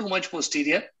don't go too much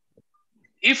posterior.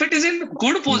 If it is in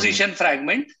good Hmm. position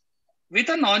fragment with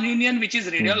a non-union which is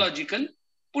Hmm. radiological,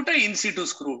 put a in situ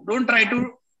screw. Don't try to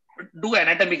do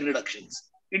anatomic reductions.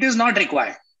 It is not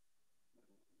required.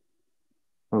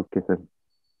 Okay, sir.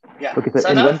 Yeah. Okay, sir.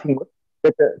 And one Sadaf? thing more,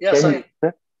 that, Yeah, can sorry.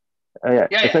 sir, yeah,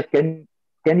 Yeah, yeah. sir,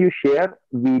 can you share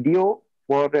video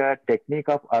for technique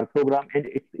of arthrogram and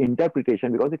its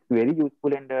interpretation, because it's very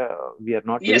useful and we are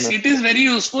not very Yes, much. it is very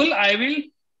useful. I will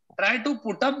try to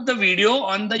put up the video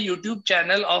on the YouTube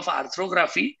channel of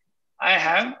arthrography. I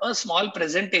have a small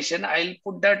presentation. I'll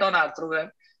put that on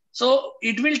arthrogram. So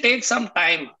it will take some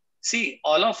time. See,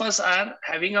 all of us are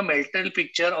having a mental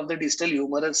picture of the distal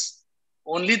humerus.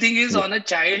 Only thing is, Yes. on a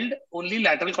child, only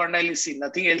lateral condyle is seen.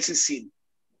 Nothing else is seen.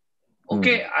 Hmm.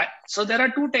 Okay, so there are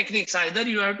two techniques. Either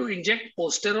you have to inject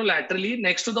posterolaterally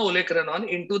next to the olecranon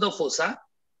into the fossa,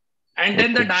 and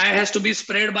then the Okay. dye has to be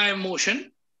spread by motion,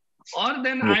 or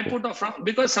then Yes, I sir. put a front,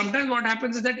 because sometimes what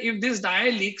happens is that if this dye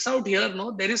leaks out here,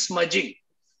 no, there is smudging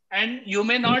and you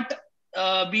may Hmm. not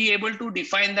be able to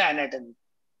define the anatomy.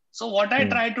 So what I Hmm.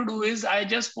 try to do is I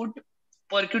just put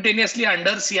percutaneously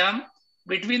under Siam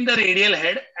between the radial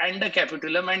head and the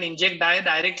capitulum and inject dye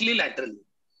directly laterally.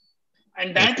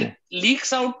 And that Okay.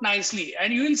 leaks out nicely.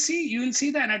 And you will see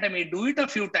the anatomy. Do it a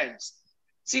few times.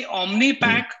 See, Hmm.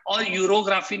 Omnipack or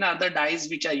Eurographene are the dyes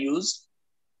which I use.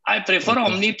 I prefer Okay.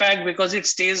 Omnipack because it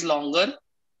stays longer.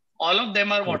 All of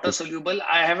them are water Okay. soluble.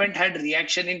 I haven't had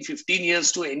reaction in 15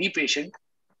 years to any patient.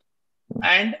 Hmm.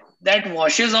 And that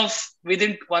washes off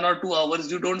within 1 or 2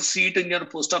 hours. You don't see it in your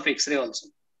post-op X-ray also.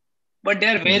 But they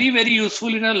are Hmm. very, very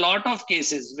useful in a lot of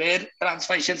cases where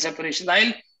transfacial separation.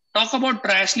 I'll talk about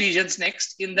trash lesions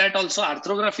next. In that also,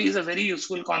 arthrography is a very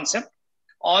useful concept.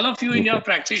 All of you in Yes, your sir.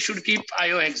 practice should keep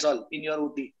iohexol in your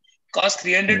OT. Cost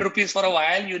 300 Hmm. rupees for a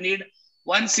vial. You need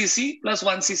 1 cc plus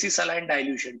 1 cc saline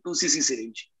dilution, 2 cc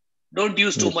syringe. Don't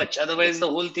use too Yes, sir. much, otherwise the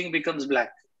whole thing becomes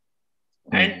black.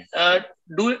 And Hmm.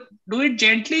 do it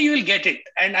gently, you will get it.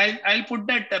 And I'll put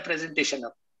that presentation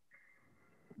up.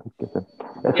 Okay, sir.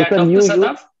 So, Yeah, sir, Dr. you use,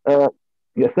 Sadaf?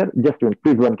 yes, sir. Just one,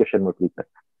 please, one question more, please, sir.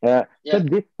 Sir, Yeah,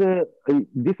 this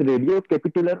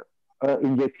radiocapitular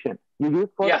injection you use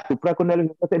for yeah. supracondylar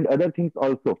nerves and other things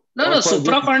also, No, or no, for just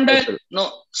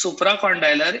lateral?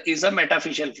 supracondylar is a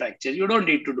metaphyseal fracture. You don't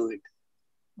need to do it.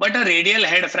 But a radial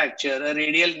head fracture, a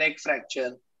radial neck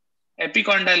fracture,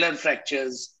 epicondylar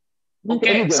fractures. Means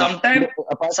any Okay, joint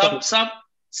apart from.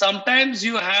 sometimes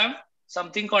you have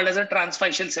something called as a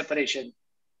transfacial separation.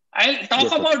 I'll talk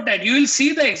Yes, sir. about that. You will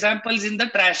see the examples in the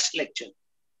trash lecture.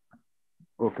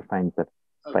 Okay, fine, sir.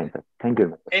 Okay. Fine, sir. Thank you very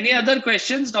much, sir. Any other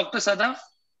questions, Dr. Sadaf?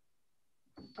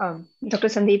 Dr.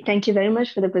 Sandeep, thank you very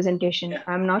much for the presentation. Yeah.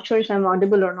 I'm not sure if I'm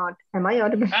audible or not. Am I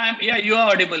audible? Yeah, you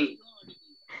are audible.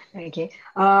 Okay.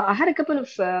 I had a couple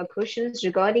of questions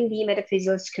regarding the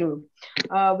metaphyseal screw.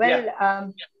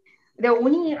 The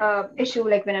only issue,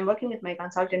 like when I'm working with my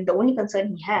consultant, the only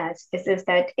concern he has is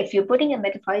that if you're putting a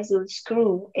metaphyseal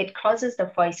screw, it crosses the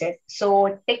physis.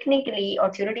 So technically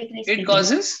or theoretically speaking, It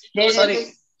causes?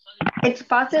 Sorry. It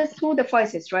passes through the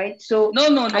physis, right? So No,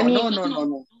 I mean,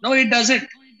 no, it doesn't.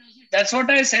 That's what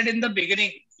I said in the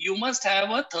beginning. You must have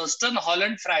a Thurston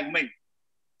Holland fragment.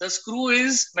 The screw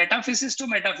is metaphysis to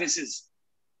metaphysis.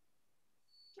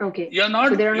 okay. You're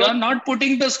not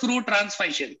putting the screw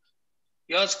transfacial.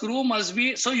 Your screw must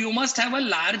be, so you must have a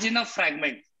large enough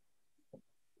fragment.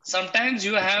 Sometimes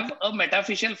you have a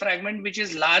metaphyseal fragment which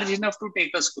is large enough to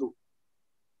take a screw.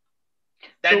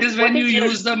 That is when you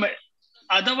use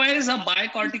otherwise a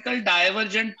bicortical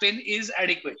divergent pin is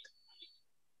adequate.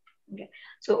 Okay.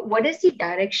 So what is the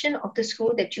direction of the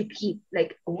screw that you keep?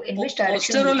 Like in which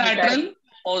direction would you direct?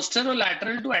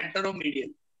 Posterolateral to anteromedial.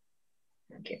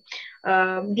 Okay.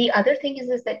 The other thing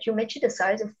is that you mentioned a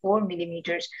size of 4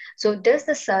 millimeters. So does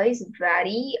the size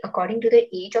vary according to the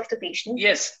age of the patient?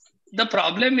 Yes. The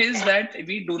problem is that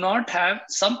we do not have,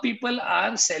 some people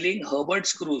are selling Herbert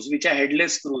screws, which are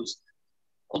headless screws,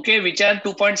 okay, which are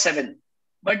 2.7.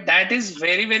 But that is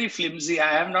very, very flimsy.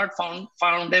 I have not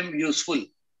found them useful.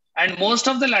 And most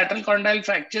of the lateral condyle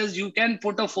fractures, you can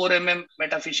put a 4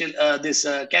 metaphyseal,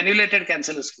 cannulated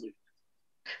cancellous screw.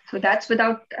 So that's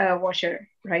without a washer,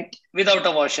 right? Without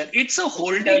a washer. It's a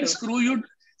holding screw. You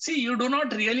do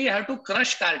not really have to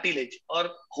crush cartilage or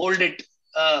hold it.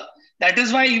 That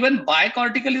is why even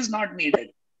bicortical is not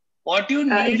needed. What you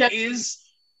need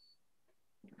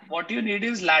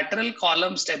is lateral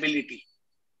column stability.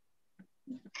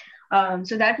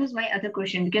 So that was my other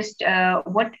question, because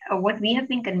what we have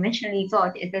been conventionally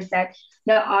taught is that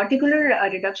the articular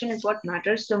reduction is what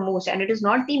matters the most, and it is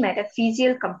not the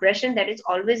metaphyseal compression that is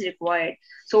always required.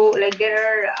 So like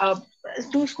there are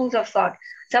two schools of thought.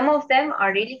 Some of them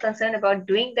are really concerned about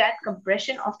doing that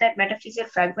compression of that metaphyseal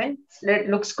fragment that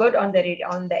looks good on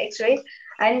the X-rays,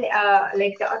 and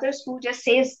like the other school just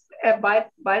says a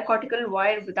bicortical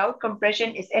wire without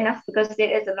compression is enough because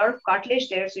there is a lot of cartilage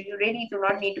there, so you really do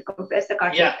not need to compress the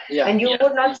cartilage, and you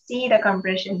would not see the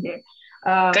compression there.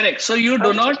 Correct. So you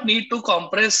do not need to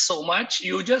compress so much.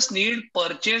 You just need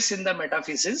purchase in the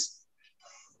metaphysis.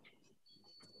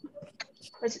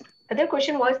 Other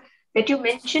question was that you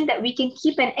mentioned that we can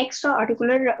keep an extra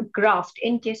articular graft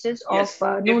in cases of if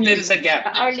there is a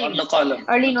gap on the column.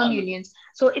 Early non-unions.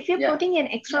 So if you're putting an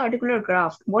extra articular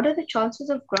graft, what are the chances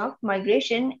of graft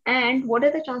migration and what are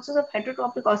the chances of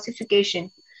heterotropic ossification?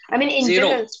 I mean, in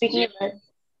general, speaking about...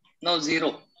 No,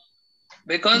 zero.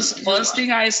 Because first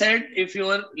thing I said, if you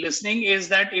are listening, is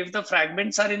that if the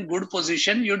fragments are in good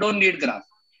position, you don't need graft.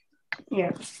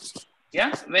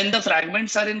 Yeah. When the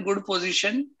fragments are in good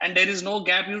position and there is no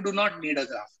gap, you do not need a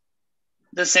graft.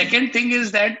 The second thing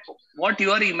is that what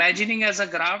you are imagining as a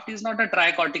graft is not a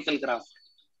tricortical graft.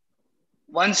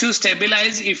 Once you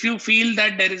stabilize, if you feel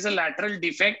that there is a lateral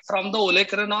defect from the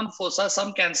olecranon fossa,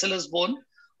 some cancellous bone,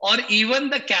 or even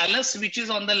the callus which is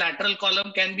on the lateral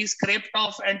column can be scraped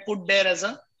off and put there as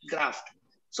a graft.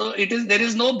 So there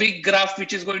is no big graft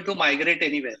which is going to migrate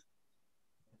anywhere.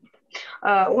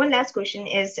 One last question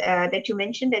is that you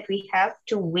mentioned that we have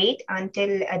to wait until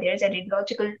there is a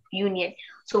radiological union.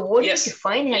 So what do you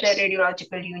define as a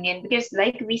radiological union? Because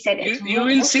like we said, you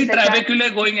will see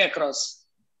trabeculae going across.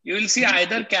 You will see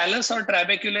either callus or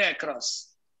trabeculae across.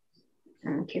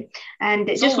 Okay. And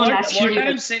so just what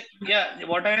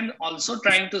I am also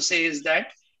trying to say is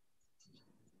that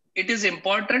it is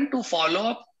important to follow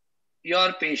up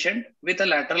your patient with a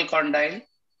lateral condyle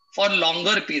for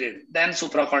longer period than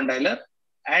supracondylar,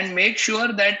 and make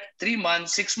sure that 3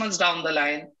 months, 6 months down the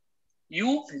line,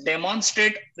 you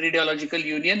demonstrate radiological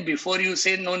union before you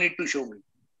say no need to show me.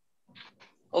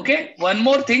 Okay. One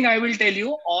more thing I will tell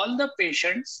you, all the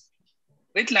patients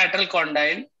with lateral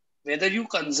condyle, whether you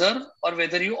conserve or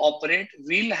whether you operate,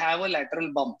 will have a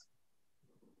lateral bump.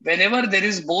 Whenever there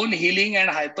is bone healing and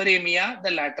hyperemia,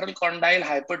 the lateral condyle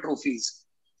hypertrophies,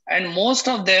 and most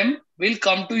of them will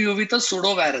come to you with a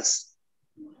pseudo varus.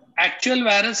 Actual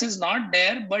varus is not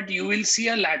there, but you will see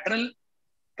a lateral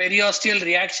periosteal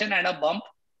reaction and a bump,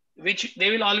 which they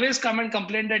will always come and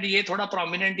complain that ye thoda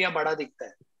prominent ya bada dikhta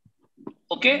hai.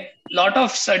 Okay, lot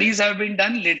of studies have been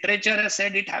done. Literature has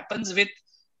said it happens with,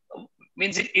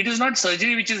 means it is not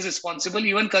surgery which is responsible.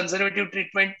 Even conservative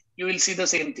treatment, you will see the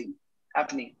same thing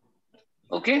happening.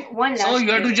 Okay, so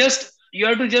you have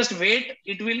to just wait.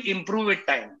 It will improve with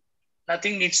time.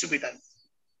 Nothing needs to be done.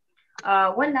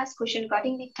 One last question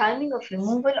regarding the timing of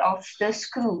removal of the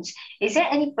screws. Is there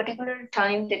any particular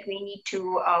time that we need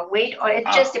to wait, or it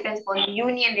just depends on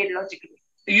union radiologically?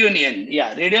 Union,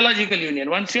 radiological union.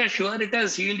 Once you are sure it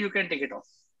has healed, you can take it off.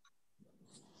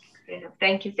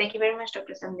 Thank you very much,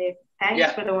 Dr. Sandeep.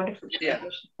 Thanks for the wonderful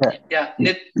presentation.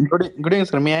 Good evening,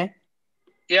 sir. May I?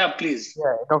 Yeah, please.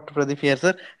 Yeah, Dr. Pradeep here,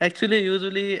 sir. Actually,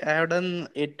 usually I have done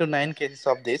 8 to 9 cases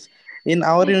of this. In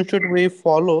our institute, we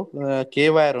follow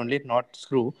K-wire only, not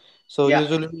screw. So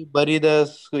usually we bury the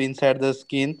screw inside the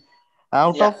skin.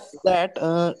 Out of that,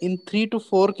 in 3 to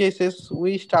 4 cases,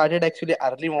 we started actually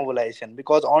early mobilization,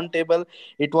 because on table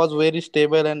it was very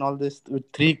stable and all this with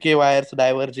 3K wires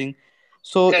diverging.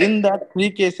 So in that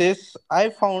 3 cases, I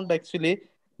found actually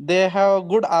they have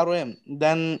good ROM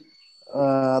than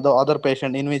the other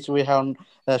patient, in which we have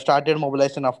started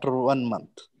mobilization after 1 month.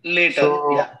 Later,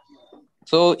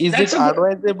 So is it That's a good.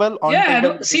 advisable on Yeah,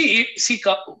 table? no, see,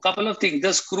 couple of things.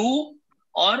 The screw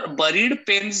or buried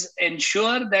pins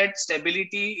ensure that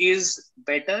stability is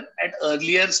better at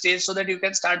earlier stage so that you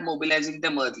can start mobilizing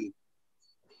them early.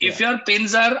 Yeah. If your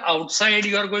pins are outside,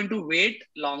 you are going to wait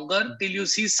longer till you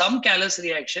see some callus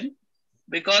reaction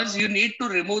because you need to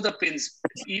remove the pins.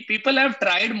 People have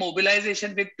tried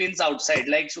mobilization with pins outside,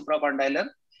 like supracondylar,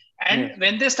 and Yeah.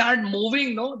 when they start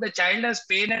moving, no, the child has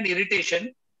pain and irritation,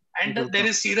 It and will there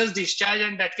come. is serous discharge,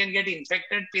 and that can get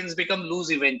infected. Pins become loose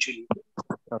eventually.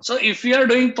 Okay. So if you are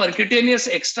doing percutaneous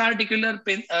extraarticular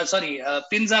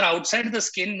pins are outside the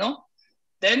skin, no,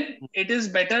 then it is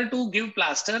better to give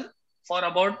plaster for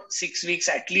about 6 weeks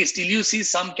at least till you see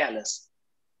some callus.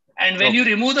 And when you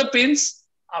Okay. remove the pins,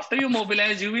 after you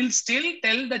mobilize, you will still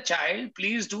tell the child,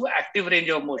 please do active range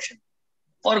of motion.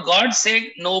 For God's sake,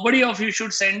 nobody of you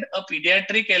should send a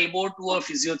pediatric elbow to a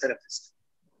physiotherapist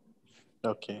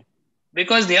Okay.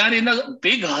 because they are in a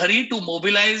big hurry to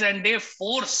mobilize and they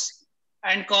force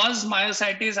and cause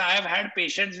myositis. I have had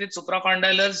patients with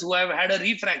supracondylars who have had a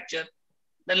refracture.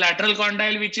 The lateral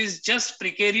condyle, which is just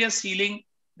precarious healing,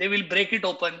 they will break it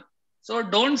open. So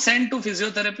don't send to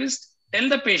physiotherapist. Tell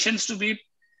the patients to be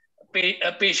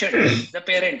patient, the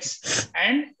parents,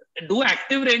 and do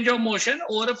active range of motion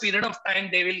over a period of time.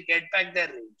 They will get back their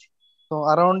range. So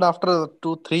around after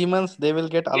 2-3 months, they will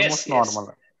get Yes, almost yes,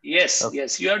 normal. yes, Okay.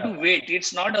 yes. You have to wait.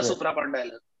 It's not a Yes.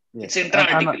 supracondylar. It's Yes. And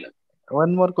intra-articular.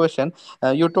 one more question.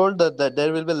 You told that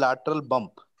there will be lateral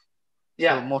bump. So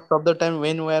Yeah, most of the time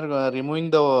when we are removing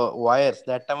the wires,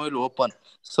 that time will open.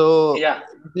 So yeah.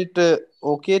 is it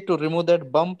okay to remove that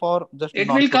bump or just It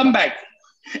will not to come touch? back.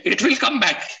 It will come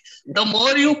back. The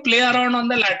more you play around on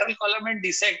the lateral column and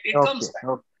dissect, it Okay. comes back.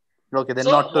 Okay. Okay. Then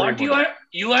So not to what remove that.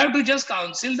 you have to just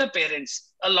counsel the parents.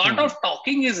 A lot Hmm. of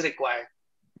talking is required.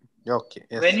 Okay.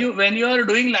 Yes, sir. When you are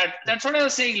doing that's what I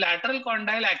was saying. Lateral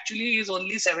condyle actually is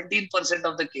only 17%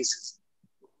 of the cases.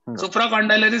 Got it.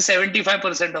 Supracondylar is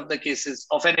 75% of the cases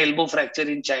of an elbow fracture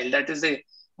in child. That is a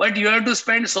but you have to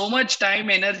spend so much time,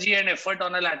 energy, and effort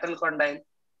on a lateral condyle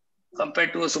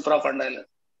compared to a supracondylar.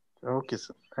 Okay,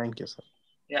 sir. Thank you, sir.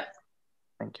 Yeah.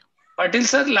 Thank you. Patil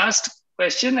sir, last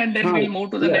question, and then we'll move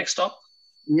to the Yeah. next talk.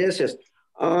 Yes, yes.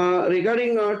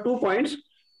 Regarding 2 points,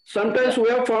 sometimes Yeah. we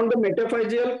have found the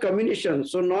metaphyseal communication,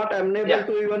 so not unable Yeah.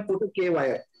 to even put a K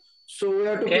wire. So we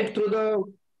have to Okay. put through the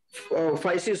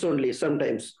physis only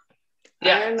sometimes.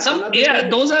 Yeah. And another thing,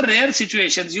 Those are rare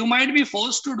situations. You might be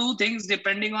forced to do things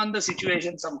depending on the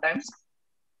situation sometimes.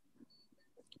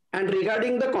 and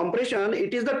regarding the compression,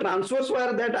 it is the transverse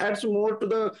wire that adds more to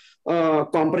the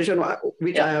compression,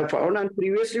 which I Yeah. have found. And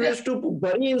previously we Yeah. used to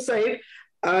bury inside,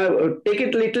 take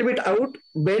it little bit out,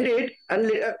 bend it,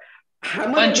 and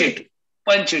hammer a Punch bit, it.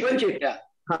 Punch it. punch it. Yeah.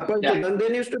 Punch Yeah. it, and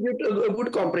then used to get a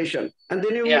good compression. And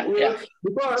then you Yeah. will, Yeah.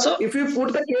 because So if you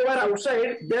put the K wire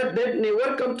outside, that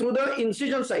never come through the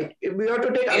incision site. We have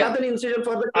to take yeah. another incision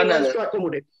for the K wires Another. to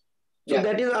accommodate. So Yeah.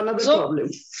 that is another So problem.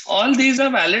 all these are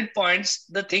valid points.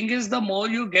 The thing is, the more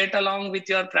you get along with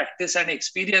your practice and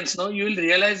experience, no, you will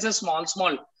realize the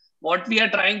small. What we are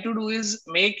trying to do is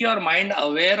make your mind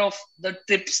aware of the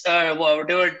tips,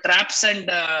 whatever traps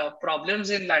and problems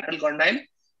in lateral condyle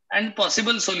and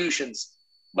possible solutions.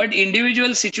 But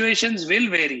individual situations will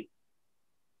vary.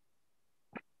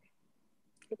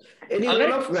 Any All role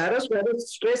right. of varus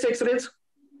stress X-rays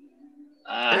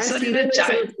and Sir, in serial a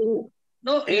child, X-rays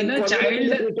no, in following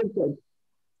the treated child?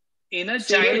 in a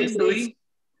Serial child X-rays. doing,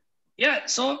 yeah.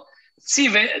 So see,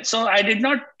 so I did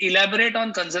not elaborate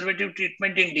on conservative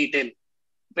treatment in detail.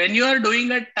 When you are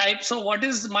doing a type, so what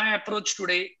is my approach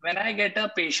today? When I get a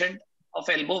patient of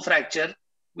elbow fracture,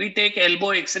 we take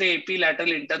elbow X-ray, AP,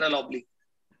 lateral internal oblique.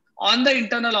 On the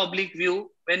internal oblique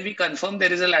view, when we confirm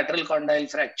there is a lateral condyle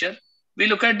fracture, we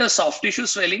look at the soft tissue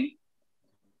swelling.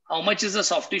 How much is the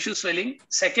soft tissue swelling?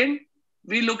 Second,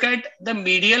 we look at the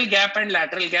medial gap and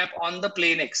lateral gap on the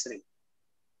plain X-ray.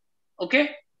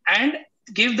 Okay, and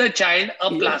give the child a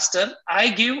plaster. I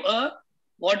give a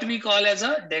what we call as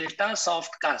a delta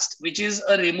soft cast, which is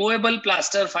a removable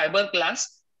plaster fiberglass,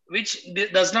 which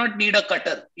does not need a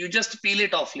cutter. You just peel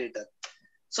it off later.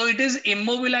 So it is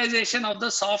immobilization of the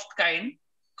soft kind.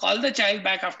 Call the child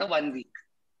back after 1 week.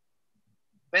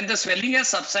 When the swelling has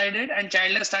subsided and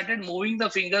child has started moving the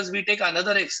fingers, we take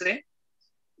another X-ray.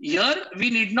 Here, we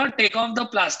need not take off the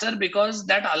plaster because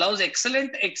that allows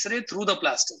excellent X-ray through the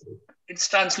plaster. It's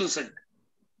translucent.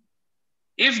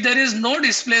 If there is no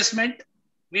displacement,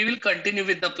 we will continue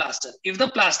with the plaster. If the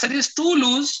plaster is too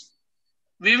loose,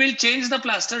 we will change the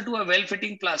plaster to a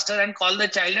well-fitting plaster and call the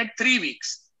child at 3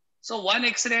 weeks. So one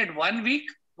X-ray at 1 week,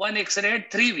 one X-ray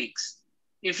at 3 weeks.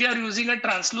 If you are using a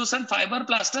translucent fiber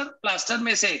plaster, plaster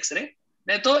may say X-ray.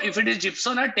 If it is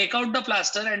gypsum, take out the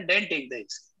plaster and then take the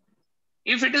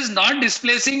X-ray. If it is not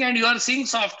displacing and you are seeing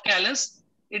soft callus,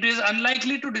 it is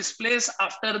unlikely to displace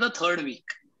after the 3rd week.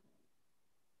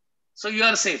 So you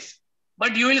are safe.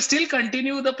 But you will still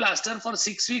continue the plaster for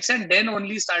 6 weeks and then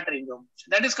only start range of motion.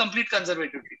 That is complete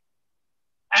conservative treatment.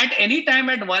 At any time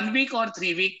at 1 week or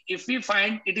 3 weeks, if we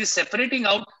find it is separating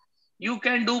out, you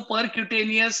can do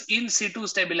percutaneous in situ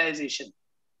stabilization.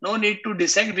 No need to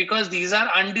dissect because these are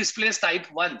undisplaced type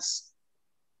 1s.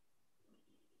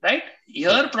 Right?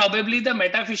 Here probably the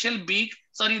metaphyseal beak,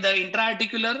 the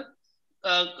intra-articular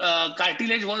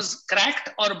cartilage was cracked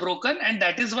or broken, and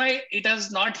that is why it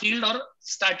has not healed or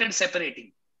started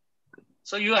separating.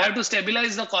 So you have to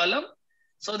stabilize the column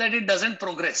so that it doesn't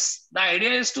progress. The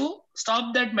idea is to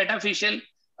stop that metaphyseal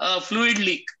fluid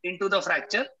leak into the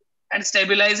fracture and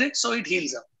stabilize it so it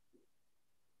heals up.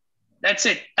 That's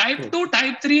it. Type 2,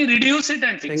 type 3, reduce it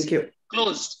and fix it. Thank you.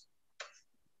 Closed.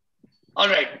 All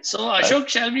right. So Ashok,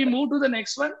 shall we move to the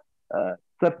next one?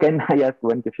 Sir, can I ask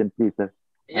one question, please, sir?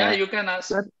 Yeah, you can ask.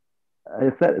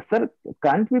 Sir,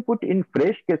 can't we put in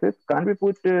fresh cases? Can't we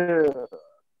put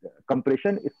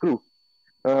compression screw?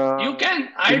 You can.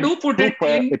 I do put it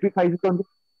in epiphysis only.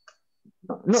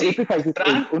 No, See,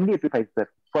 epiphysis only epiphysis, sir.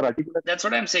 For articular. That's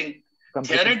what I'm saying.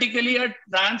 Theoretically, a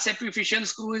trans epiphyseal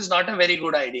screw is not a very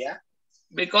good idea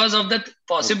because of the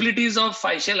possibilities of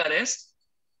fascial arrest.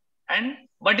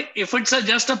 But if it's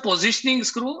just a positioning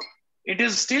screw, it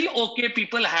is still okay.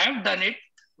 People have done it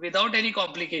without any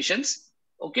complications.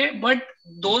 Okay, but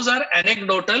those are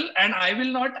anecdotal, and I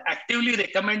will not actively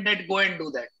recommend that go and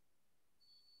do that.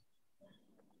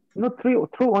 No,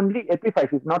 through only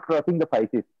epiphysis, not crossing the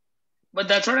physis. But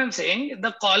that's what I'm saying.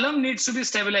 The column needs to be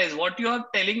stabilized. What you are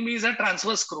telling me is a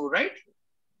transverse screw, right?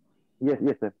 Yes,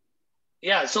 sir.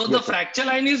 Yeah, so the fracture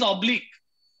line is oblique.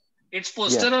 It's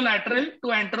posterolateral to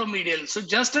anteromedial. So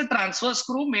just a transverse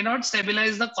screw may not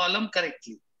stabilize the column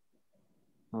correctly.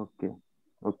 Okay.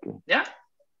 Yeah?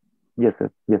 Yes,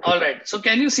 sir. All right. So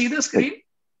can you see the screen?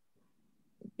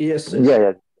 Yes, sir.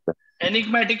 Yeah, sir.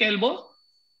 Enigmatic elbow?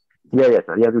 Yeah,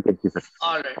 sir. Yeah, we can see, sir.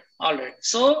 All right.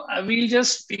 So we'll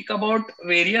just speak about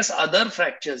various other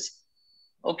fractures.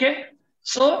 Okay.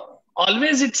 So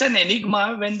always it's an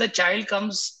enigma when the child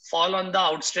comes, fall on the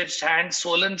outstretched hand,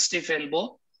 swollen stiff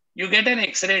elbow. You get an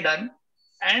X-ray done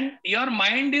and your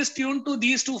mind is tuned to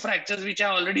these two fractures, which I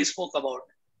already spoke about,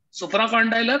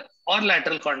 supracondylar or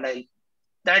lateral condyle.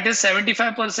 That is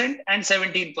 75% and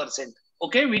 17%.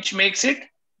 Okay. Which makes it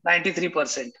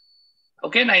 93%.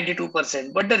 Okay,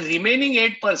 92%. But the remaining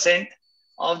 8%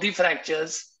 of the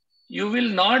fractures, you will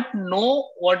not know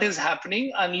what is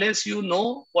happening unless you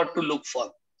know what to look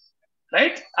for,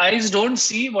 right? Eyes don't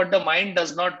see what the mind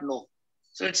does not know.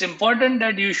 So it's important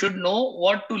that you should know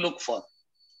what to look for.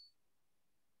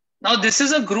 Now, this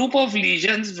is a group of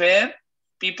lesions where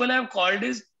people have called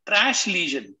it trash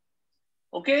lesion.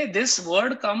 Okay, this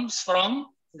word comes from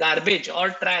garbage or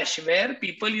trash, where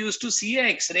people used to see an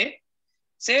X-ray,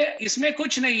 say, इसमें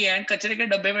कुछ नहीं है, and कचरे के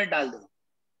डब्बे में डाल दो.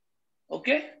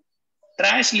 Okay,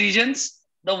 trash lesions.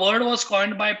 The word was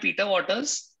coined by Peter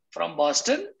Waters from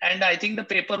Boston, and I think the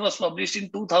paper was published in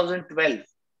 2012.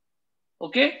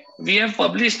 Okay, we have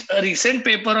published a recent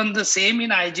paper on the same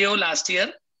in IGO last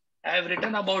year. I have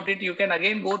written about it. You can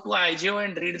again go to IGO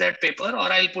and read that paper,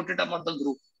 or I'll put it up on the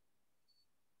group.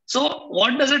 So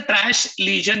what does a trash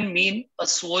lesion mean? A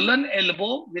swollen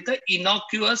elbow with an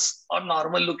innocuous or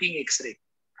normal looking X-ray.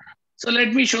 So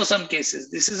let me show some cases.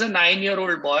 This is a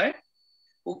 9-year-old boy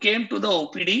who came to the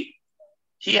OPD.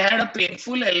 He had a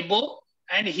painful elbow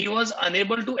and he was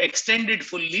unable to extend it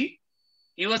fully.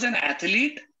 He was an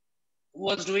athlete who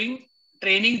was doing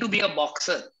training to be a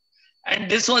boxer. And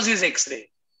this was his X-ray.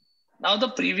 Now the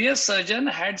previous surgeon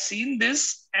had seen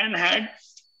this and had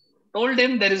told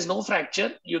him there is no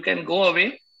fracture, you can go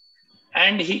away.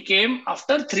 And he came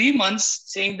after 3 months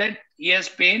saying that he has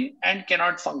pain and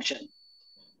cannot function.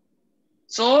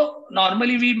 So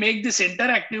normally we make this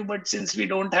interactive, but since we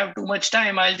don't have too much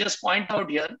time, I'll just point out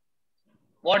here.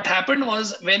 What happened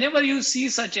was, whenever you see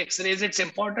such X-rays, it's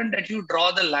important that you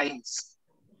draw the lines.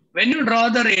 When you draw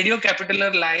the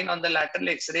radiocapitellar line on the lateral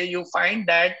X-ray, you find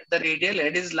that the radial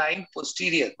head is lying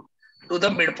posterior to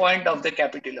the midpoint of the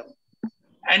capitulum.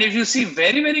 And if you see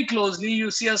very, very closely,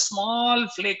 you see a small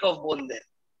flake of bone there.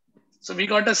 So we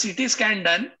got a CT scan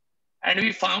done and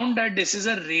we found that this is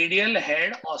a radial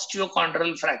head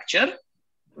osteochondral fracture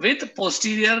with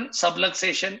posterior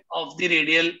subluxation of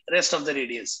the rest of the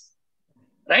radius,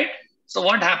 right? So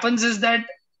what happens is that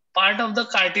part of the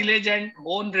cartilage and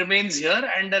bone remains here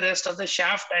and the rest of the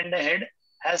shaft and the head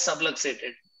has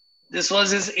subluxated. This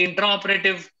was his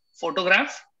intraoperative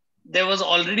photograph. There was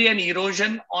already an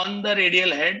erosion on the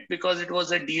radial head because it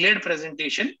was a delayed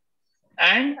presentation.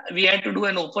 And we had to do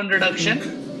an open reduction.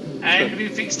 And we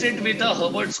fixed it with a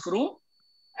Herbert screw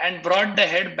and brought the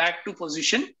head back to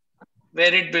position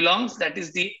where it belongs. That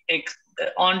is the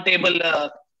on-table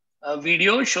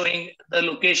video showing the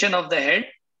location of the head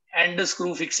and the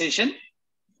screw fixation.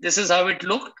 This is how it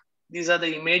looked. These are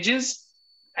the images.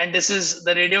 And this is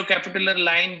the radiocapitular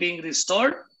line being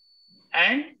restored.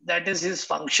 And that is his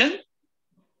function.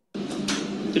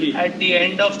 At the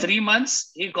end of 3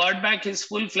 months, he got back his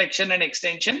full flexion and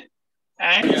extension.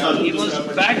 And he was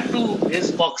back to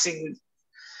his boxing.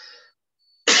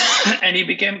 And he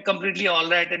became completely all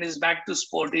right and is back to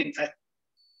sport. In fact,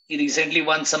 he recently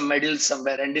won some medals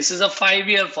somewhere. And this is a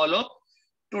 5-year follow-up.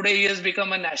 Today, he has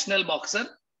become a national boxer.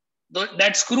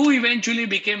 That screw eventually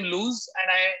became loose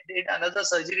and I did another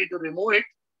surgery to remove it.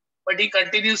 But he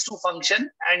continues to function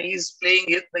and he's playing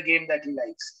the game that he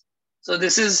likes. So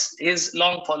this is his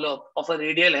long follow-up of a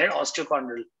radial head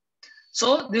osteochondral.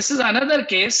 So this is another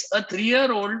case, a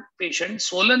 3-year-old patient,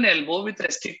 swollen elbow with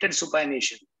restricted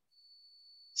supination.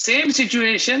 Same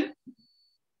situation,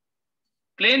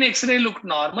 plain X-ray looked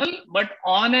normal, but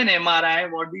on an MRI,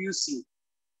 what do you see?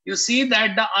 You see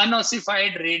that the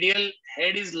unossified radial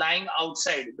head is lying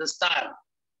outside the star,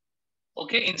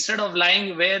 okay, instead of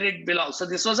lying where it belongs. So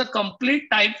this was a complete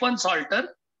type 1 Salter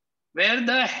where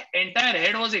the entire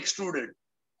head was extruded.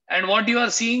 And what you are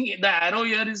seeing, the arrow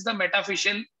here is the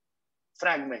metaphyseal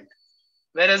fragment,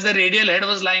 whereas the radial head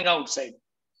was lying outside.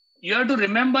 You have to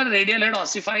remember radial head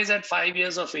ossifies at 5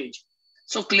 years of age.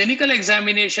 So clinical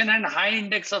examination and high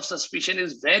index of suspicion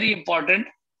is very important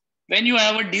when you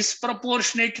have a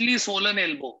disproportionately swollen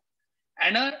elbow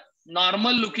and a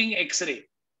normal looking X-ray.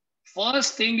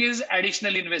 First thing is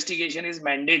additional investigation is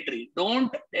mandatory.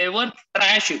 Don't ever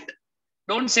trash it.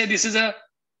 Don't say this is a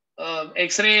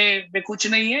X-ray mein kuch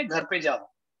nahi hai, ghar pe jao.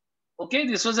 Okay,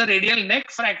 this was a radial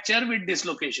neck fracture with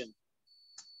dislocation.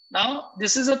 Now,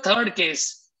 this is a third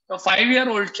case. A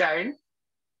 5-year-old child.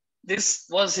 This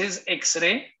was his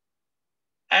X-ray.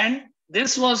 And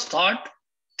this was thought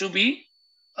to be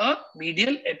a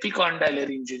medial epicondylar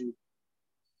injury.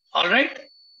 All right.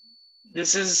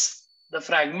 This is the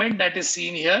fragment that is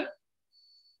seen here.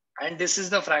 And this is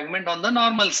the fragment on the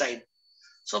normal side.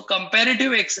 So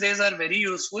comparative X-rays are very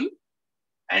useful.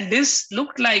 And this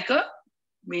looked like a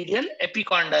medial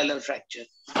epicondylar fracture.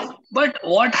 But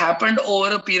what happened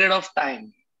over a period of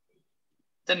time?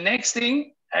 The next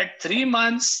thing, at 3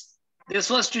 months, this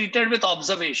was treated with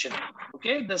observation.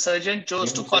 Okay, the surgeon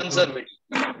chose to conserve it.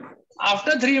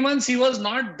 After 3 months, he was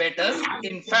not better.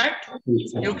 In fact,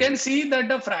 you can see that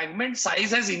the fragment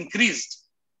size has increased.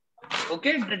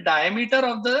 Okay, the diameter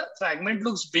of the fragment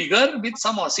looks bigger with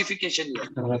some ossification here.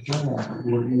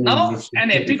 Now, an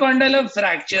epicondylar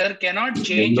fracture cannot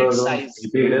change its size,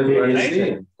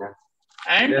 right?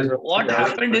 And what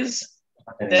happened is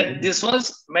that this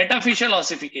was metaphyseal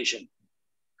ossification.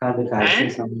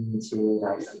 And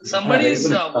somebody's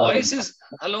voice is,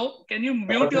 hello, can you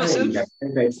mute yourself?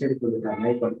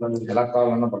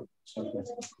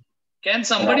 Can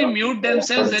somebody mute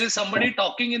themselves? There is somebody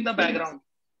talking in the background.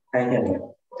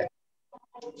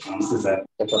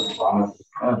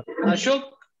 Ashok?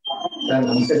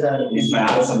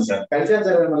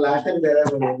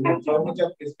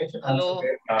 Hello?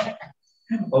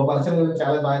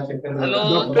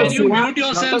 Hello, can you mute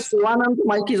yourself? Dr. Sivanand,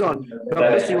 mic is on.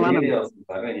 Dr. Sivanand.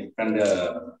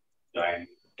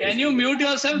 Can you mute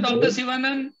yourself, Dr.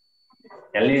 Sivanand?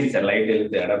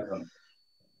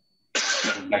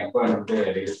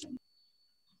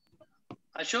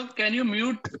 Ashok, can you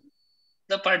mute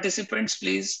the participants,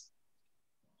 please?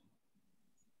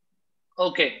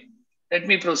 Okay, let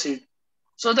me proceed.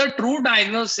 So the true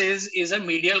diagnosis is a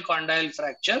medial condyle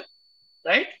fracture,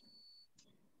 right?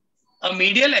 A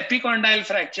medial epicondyle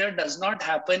fracture does not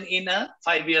happen in a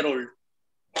 5-year-old.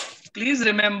 Please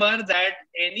remember that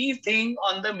anything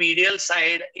on the medial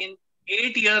side in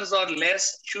 8 years or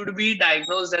less should be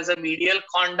diagnosed as a medial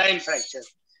condyle fracture.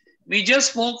 We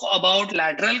just spoke about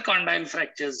lateral condyle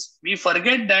fractures. We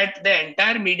forget that the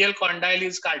entire medial condyle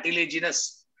is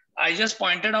cartilaginous. I just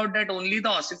pointed out that only the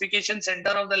ossification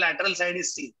center of the lateral side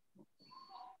is seen.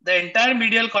 The entire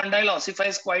medial condyle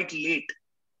ossifies quite late.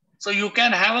 So you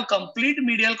can have a complete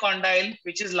medial condyle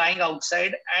which is lying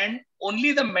outside and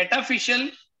only the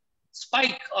metaphyseal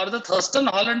spike or the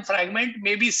Thurston-Holland fragment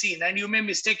may be seen and you may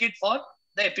mistake it for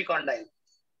the epicondyle,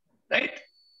 right?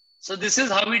 So this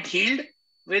is how it healed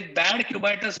with bad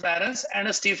cubitus varus and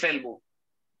a stiff elbow.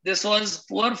 This was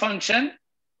poor function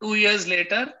 2 years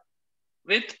later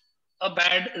with a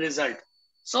bad result.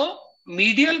 So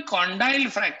medial condyle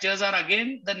fractures are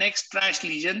again the next trash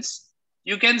lesions.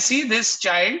 You can see this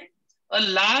child, a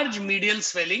large medial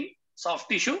swelling, soft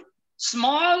tissue,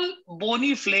 small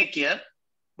bony flake here,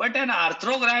 but an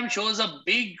arthrogram shows a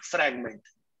big fragment.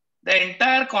 The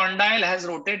entire condyle has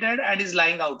rotated and is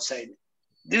lying outside.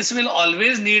 This will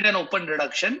always need an open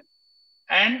reduction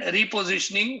and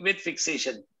repositioning with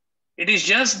fixation. It is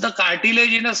just the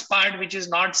cartilaginous part which is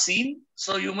not seen.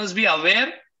 So you must be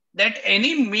aware that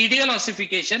any medial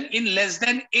ossification in less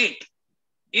than 8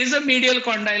 is a medial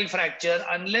condyle fracture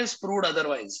unless proved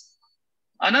otherwise.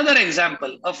 Another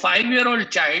example, a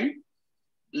 5-year-old child,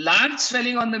 large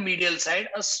swelling on the medial side,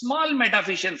 a small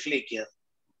metaphyseal flake here.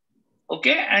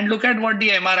 Okay, and look at what the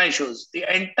MRI shows. The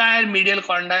entire medial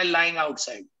condyle lying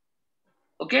outside.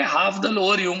 Okay, half the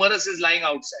lower humerus is lying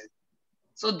outside.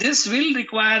 So this will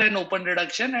require an open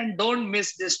reduction, and don't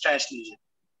miss this trash lesion.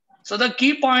 So the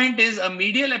key point is a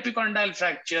medial epicondyle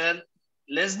fracture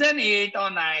less than 8 or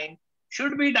 9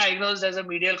 should be diagnosed as a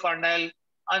medial condyle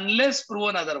unless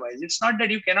proven otherwise. It's not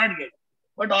that you cannot get,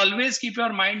 but always keep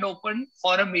your mind open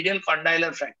for a medial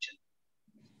condylar fracture.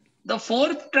 The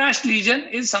fourth trash lesion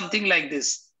is something like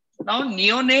this. Now,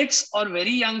 neonates or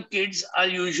very young kids are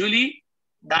usually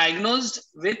diagnosed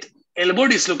with elbow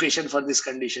dislocation for this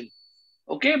condition.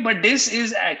 Okay, but this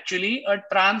is actually a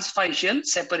transphyseal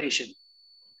separation.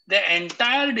 The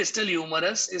entire distal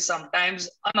humerus is sometimes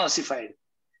unossified,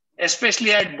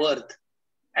 especially at birth.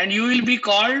 And you will be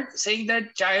called saying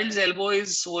that child's elbow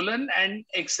is swollen and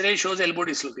X-ray shows elbow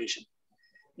dislocation.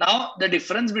 Now, the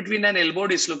difference between an elbow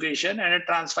dislocation and a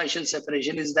transphyseal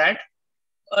separation is that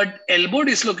an elbow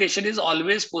dislocation is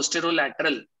always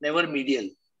posterolateral, never medial.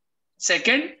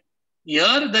 Second,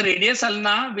 here the radius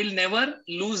ulna will never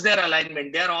lose their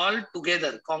alignment. They are all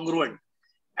together, congruent.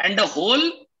 And the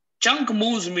whole chunk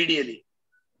moves medially.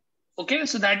 Okay,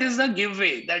 so that is the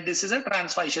giveaway that this is a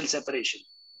transphyseal separation.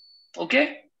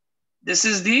 Okay, this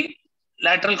is the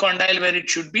lateral condyle where it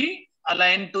should be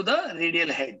aligned to the radial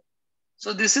head.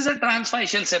 So this is a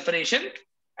transphyseal separation,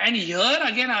 and here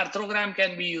again arthrogram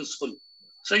can be useful.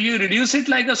 So you reduce it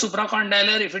like a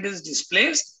supracondylar if it is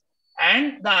displaced,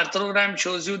 and the arthrogram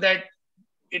shows you that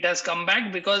it has come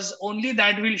back, because only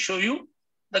that will show you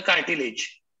the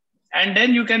cartilage. And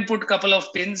then you can put a couple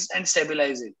of pins and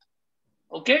stabilize it.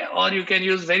 Okay, or you can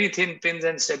use very thin pins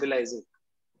and stabilize it.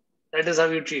 That is how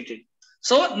you treat it.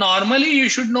 So normally you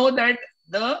should know that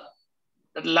the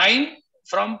line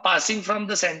from passing from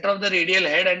the center of the radial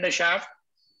head and the shaft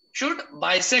should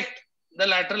bisect the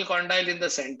lateral condyle in the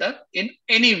center in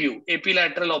any view,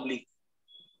 epilateral, oblique.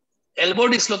 Elbow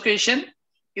dislocation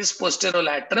is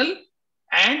posterolateral,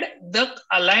 and the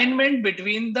alignment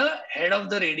between the head of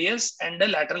the radius and the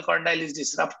lateral condyle is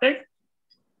disrupted.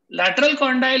 Lateral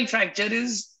condyle fracture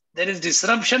is, there is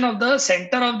disruption of the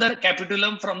center of the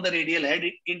capitulum from the radial head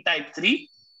in type 3.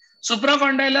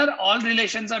 Supracondylar, all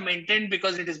relations are maintained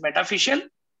because it is metaphyseal,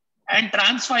 and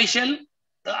transphyseal,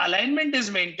 the alignment is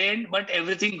maintained, but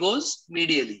everything goes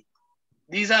medially.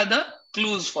 These are the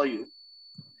clues for you.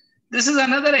 This is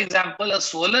another example, a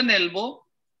swollen elbow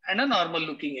and a normal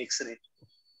looking X-ray.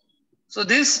 So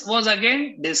this was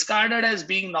again discarded as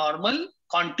being normal,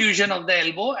 contusion of the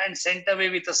elbow and sent away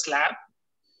with a slab.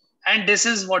 And this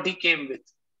is what he came with.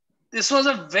 This was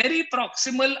a very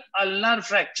proximal ulnar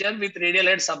fracture with radial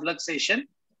head subluxation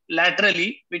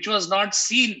laterally, which was not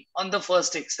seen on the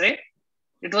first X-ray.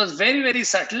 It was very, very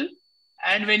subtle.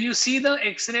 And when you see the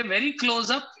X-ray very close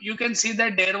up, you can see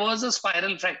that there was a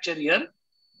spiral fracture here,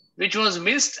 which was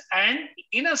missed, and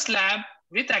in a slab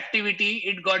with activity,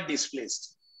 it got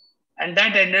displaced. And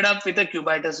that ended up with a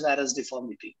cubitus varus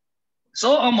deformity.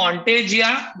 So a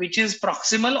Montegia, which is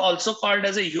proximal, also called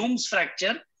as a Hume's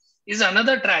fracture, is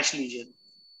another trash lesion.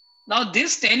 Now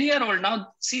this 10-year-old,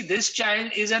 now see, this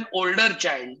child is an older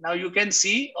child. Now you can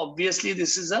see, obviously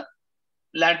this is a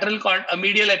a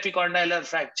medial epicondylar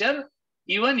fracture.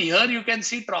 Even here you can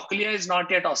see trochlea is not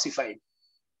yet ossified.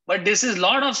 But this is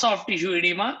lot of soft tissue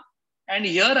edema, and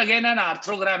here again an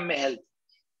arthrogram may help.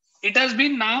 It has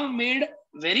been now made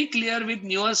very clear with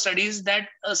newer studies that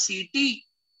a CT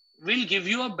will give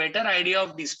you a better idea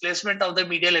of displacement of the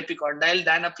medial epicondyle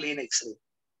than a plain X-ray.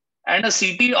 And a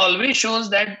CT always shows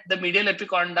that the medial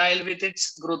epicondyle with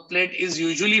its growth plate is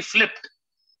usually flipped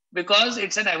because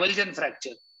it's an avulsion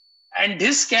fracture. And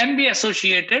this can be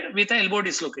associated with an elbow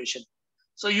dislocation.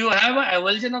 So you have an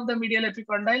avulsion of the medial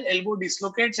epicondyle, elbow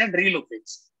dislocates and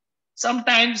relocates.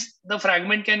 Sometimes the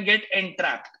fragment can get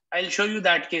entrapped. I'll show you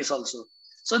that case also.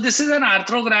 So this is an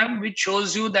arthrogram which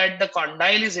shows you that the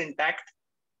condyle is intact.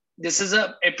 This is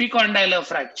an epicondylar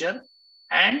fracture,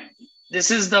 and This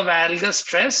is the valgus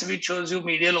stress, which shows you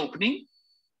medial opening.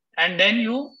 And then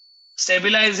you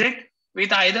stabilize it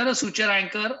with either a suture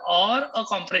anchor or a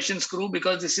compression screw,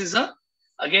 because this is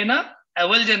again a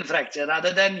avulsion fracture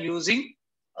rather than using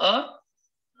a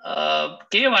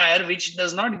K-wire, which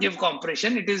does not give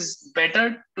compression. It is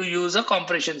better to use a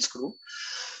compression screw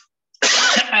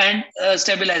and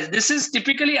stabilize. This is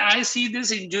typically, I see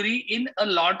this injury in a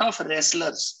lot of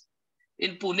wrestlers.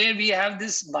 In Pune, we have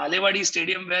this Balewadi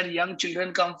Stadium where young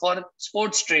children come for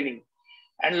sports training.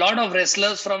 And a lot of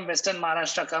wrestlers from Western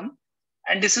Maharashtra come.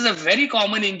 And this is a very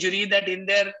common injury that in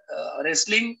their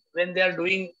wrestling, when they are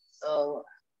doing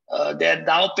their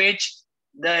daw page,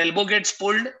 the elbow gets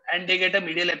pulled and they get a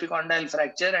medial epicondyle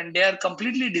fracture, and they are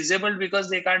completely disabled because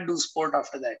they can't do sport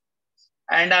after that.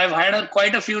 And I've had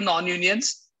quite a few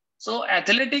non-unions. So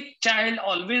athletic child,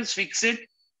 always fix it.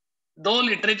 Though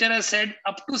literature has said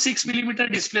up to 6 millimeter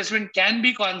displacement can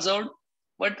be conserved,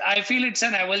 but I feel it's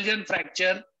an avulsion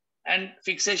fracture and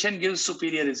fixation gives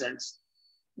superior results.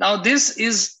 Now, this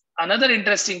is another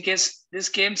interesting case. This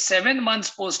came 7 months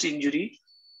post-injury.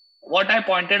 What I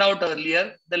pointed out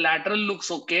earlier, the lateral looks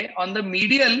okay. On the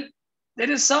medial, there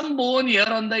is some bone here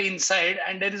on the inside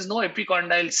and there is no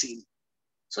epicondyle seen.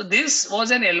 So this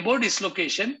was an elbow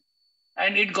dislocation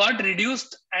and it got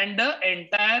reduced and the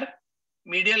entire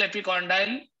medial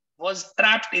epicondyle was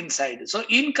trapped inside. So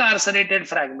incarcerated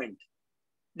fragment.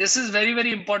 This is very,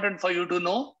 very important for you to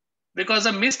know, because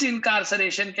a missed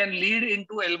incarceration can lead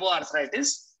into elbow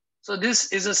arthritis. So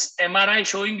this is a MRI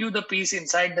showing you the piece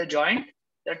inside the joint.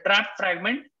 The trapped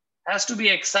fragment has to be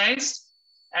excised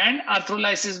and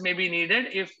arthrolysis may be needed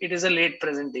if it is a late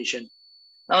presentation.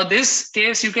 Now this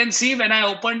case, you can see when I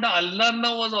opened, the ulnar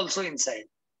nerve was also inside.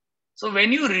 So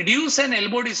when you reduce an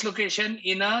elbow dislocation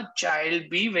in a child,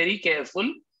 be very careful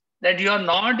that you are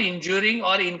not injuring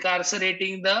or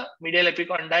incarcerating the medial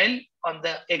epicondyle. On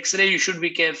the X-ray, you should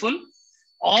be careful.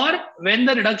 Or when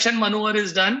the reduction maneuver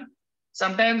is done,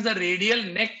 sometimes the radial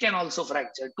neck can also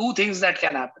fracture. Two things that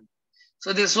can happen.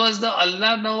 So this was the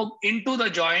ulnar nerve into the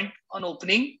joint on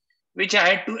opening, which I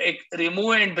had to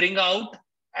remove and bring out.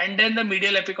 And then the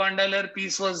medial epicondylar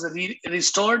piece was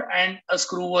restored and a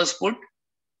screw was put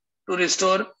to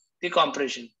restore the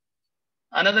compression.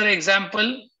 Another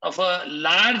example of a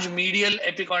large medial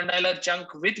epicondylar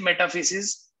chunk with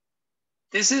metaphysis.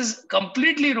 This is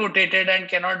completely rotated and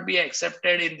cannot be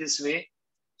accepted in this way.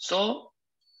 So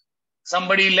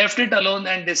somebody left it alone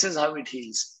and this is how it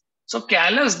heals. So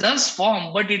callus does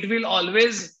form, but it will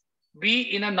always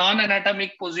be in a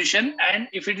non-anatomic position. And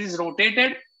if it is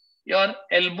rotated, your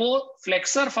elbow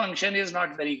flexor function is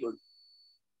not very good.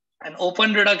 An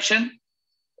open reduction,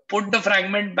 put the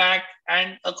fragment back,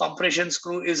 and a compression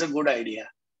screw is a good idea.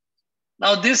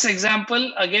 Now this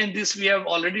example, again, this we have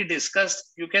already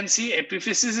discussed. You can see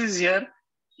epiphysis is here,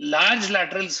 large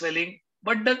lateral swelling,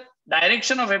 but the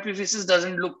direction of epiphysis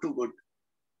doesn't look too good.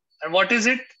 And what is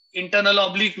it? Internal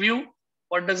oblique view.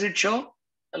 What does it show?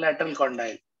 A lateral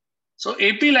condyle. So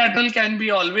AP lateral can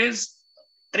be always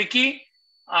tricky.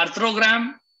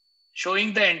 Arthrogram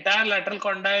showing the entire lateral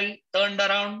condyle turned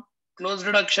around, closed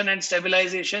reduction and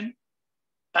stabilization.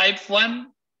 Type 1,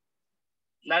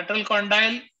 lateral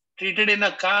condyle treated in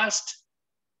a cast,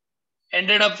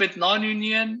 ended up with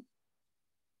non-union,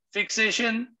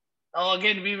 fixation. Now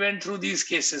again, we went through these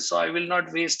cases, so I will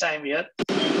not waste time here.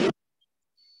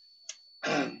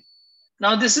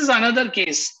 Now this is another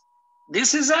case.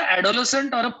 This is an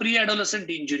adolescent or a pre-adolescent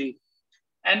injury.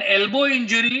 An elbow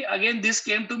injury, again, this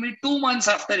came to me 2 months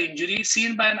after injury,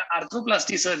 seen by an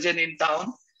arthroplasty surgeon in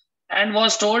town, and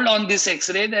was told on this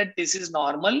X-ray that this is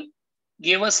normal,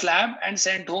 gave a slab and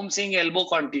sent home saying elbow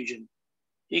contusion.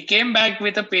 He came back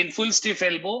with a painful stiff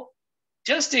elbow,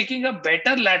 just taking a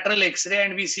better lateral X-ray,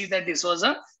 and we see that this was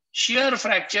a shear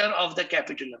fracture of the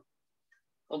capitulum.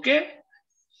 Okay.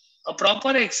 A proper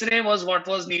X-ray was what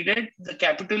was needed. The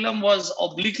capitulum was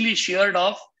obliquely sheared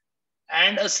off,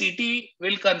 and a CT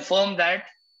will confirm that.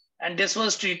 And this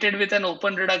was treated with an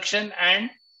open reduction and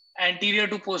anterior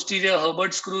to posterior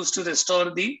Herbert screws to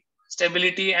restore the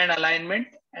stability and alignment,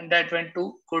 and that went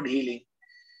to good healing.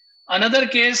 Another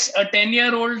case, a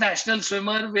 10-year-old national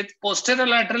swimmer with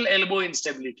posterolateral elbow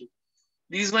instability.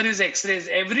 These were his X-rays.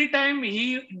 Every time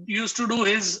he used to do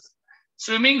his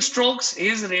swimming strokes,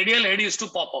 his radial head used to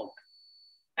pop out.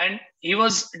 And he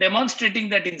was demonstrating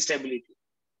that instability.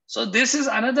 So this is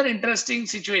another interesting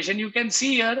situation. You can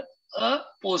see here a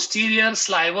posterior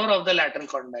sliver of the lateral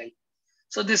condyle.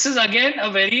 So this is again a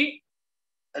very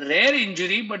rare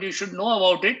injury, but you should know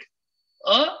about it.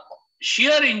 A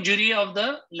shear injury of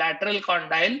the lateral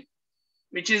condyle,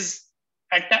 which has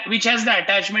the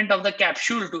attachment of the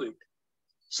capsule to it.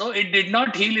 So it did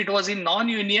not heal. It was in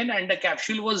non-union and the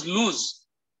capsule was loose.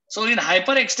 So in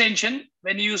hyperextension,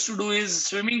 when he used to do his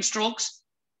swimming strokes,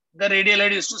 the radial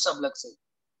head used to subluxate.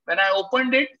 When I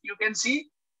opened it, you can see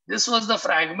this was the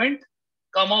fragment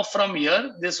come off from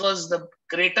here. This was the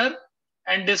crater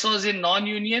and this was in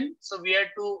non-union. So we had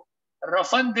to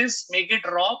roughen this, make it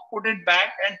raw, put it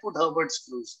back and put Herbert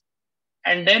screws.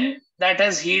 And then that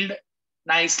has healed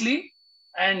nicely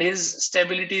and his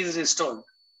stability is restored.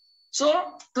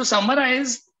 So to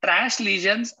summarize, trash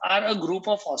lesions are a group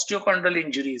of osteochondral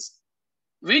injuries,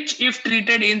 which if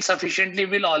treated insufficiently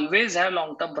will always have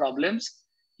long-term problems.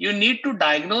 You need to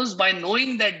diagnose by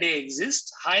knowing that they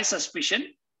exist, high suspicion,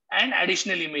 and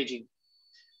additional imaging.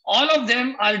 All of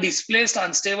them are displaced,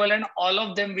 unstable, and all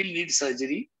of them will need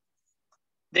surgery.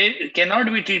 They cannot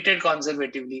be treated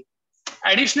conservatively.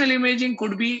 Additional imaging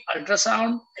could be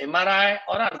ultrasound, MRI,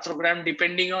 or arthrogram,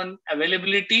 depending on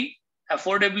availability,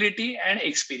 affordability, and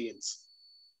experience.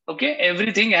 Okay,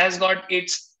 everything has got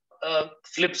its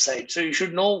flip side. So you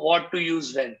should know what to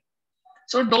use when.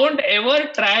 So don't ever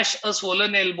trash a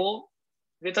swollen elbow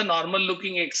with a normal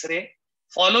looking X-ray.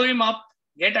 Follow him up,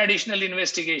 get additional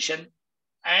investigation,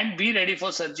 and be ready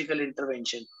for surgical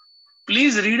intervention.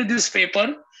 Please read this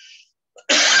paper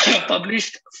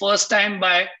published first time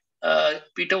by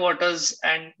Peter Waters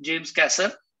and James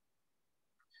Kasser,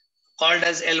 called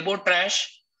as elbow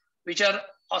trash, which are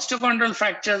osteochondral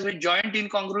fractures with joint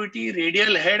incongruity,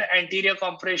 radial head anterior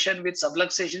compression with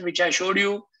subluxation, which I showed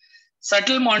you,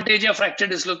 subtle Monteggia fracture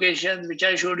dislocations, which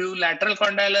I showed you, lateral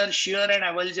condylar shear and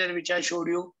avulsion, which I showed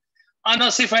you,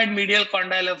 unossified medial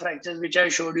condylar fractures, which I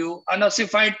showed you,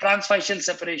 unossified transfascial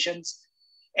separations,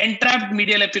 entrapped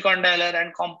medial epicondylar,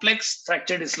 and complex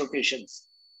fracture dislocations.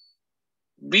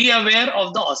 Be aware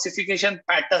of the ossification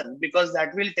pattern because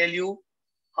that will tell you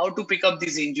how to pick up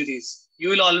these injuries. You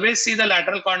will always see the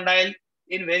lateral condyle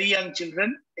in very young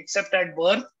children, except at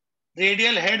birth.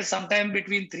 Radial head sometime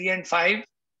between 3 and 5.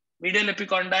 Medial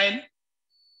epicondyle.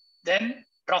 Then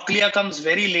trochlea comes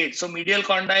very late. So medial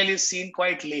condyle is seen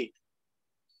quite late.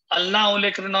 Ulna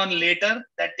olecranon later,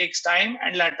 that takes time,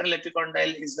 and lateral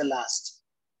epicondyle is the last.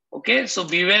 Okay, so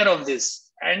beware of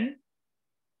this and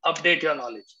update your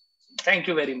knowledge. Thank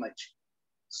you very much.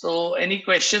 So any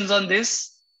questions on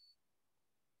this?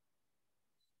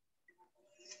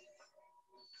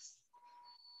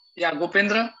 Yeah,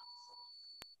 Gopendra?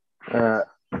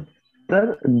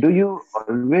 Sir, do you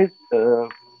always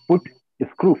put a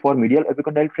screw for medial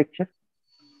epicondyle fracture?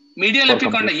 Medial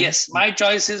epicondyle, yes. My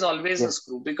choice is always a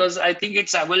screw because I think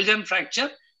it's avulsion fracture.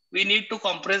 We need to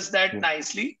compress that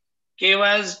nicely.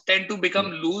 K-wires tend to become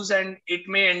loose and it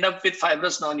may end up with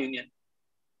fibrous non-union.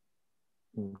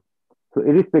 So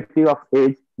irrespective of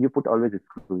age, you put always a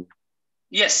screw.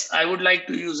 Yes, I would like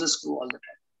to use a screw all the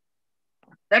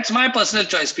time. That's my personal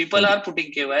choice. People are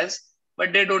putting K-wires,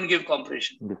 but they don't give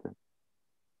compression.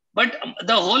 But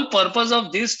the whole purpose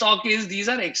of this talk is these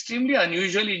are extremely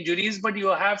unusual injuries, but you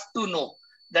have to know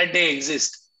that they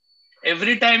exist.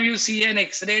 Every time you see an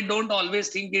X-ray, don't always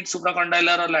think it's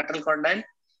supracondylar or lateral condyle.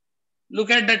 Look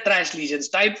at the trash lesions.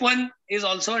 Type 1 is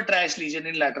also a trash lesion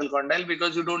in lateral condyle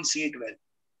because you don't see it well.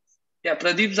 Yeah,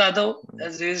 Pradeep Zadav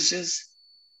has raised his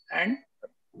hand.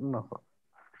 No.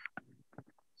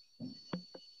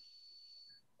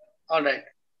 All right.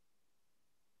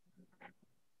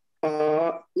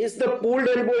 Is the pulled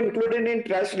elbow included in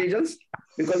trash lesions?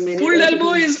 Because pulled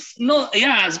elbow is no,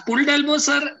 yeah, pulled elbow,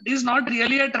 sir, is not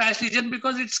really a trash lesion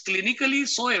because it's clinically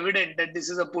so evident that this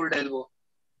is a pulled elbow.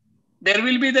 There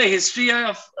will be the history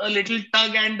of a little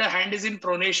tug and the hand is in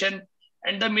pronation,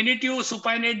 and the minute you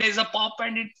supinate, there's a pop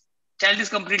and child is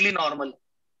completely normal.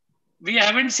 We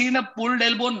haven't seen a pulled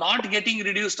elbow not getting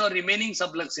reduced or remaining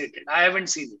subluxated. I haven't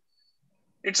seen it.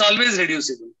 It's always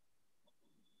reducible.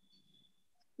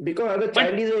 Because the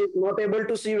child is not able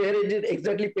to see where it is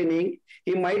exactly pinning,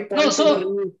 he might point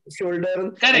to the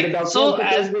shoulder. Correct. So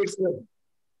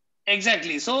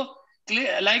exactly. So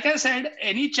like I said,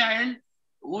 any child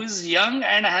who is young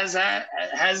and has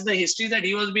the history that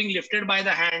he was being lifted by the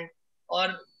hand or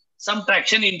some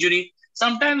traction injury,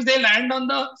 sometimes they land on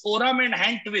the forearm and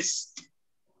hand twists.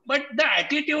 But the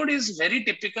attitude is very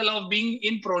typical of being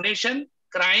in pronation,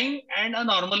 crying, and a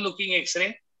normal looking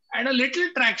X-ray. And a little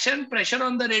traction, pressure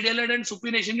on the radial head and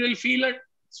supination, you will feel a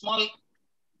small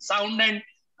sound, and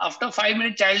after 5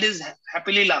 minutes, child is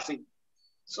happily laughing.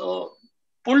 So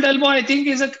pulled elbow, I think,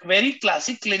 is a very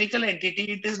classic clinical entity.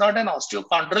 It is not an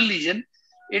osteochondral lesion.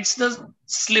 It's the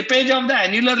slippage of the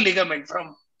annular ligament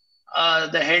from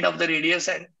the head of the radius,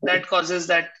 and that causes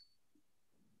that.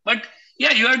 But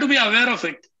yeah, you have to be aware of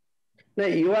it. No,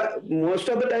 you are most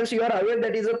of the times you are aware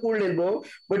that is a pulled elbow,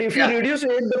 but if you Yeah. reduce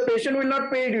it, the patient will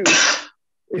not pay you.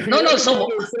 If you No, have no. to So,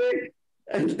 take X-ray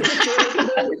and then show it to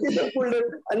them, it is a pulled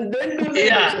elbow, and then do the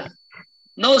yeah. injection.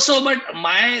 No, so, but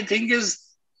my thing is,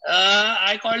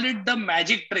 I called it the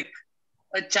magic trick.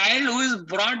 A child who is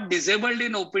brought disabled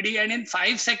in OPD and in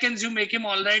 5 seconds you make him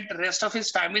all right, rest of his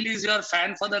family is your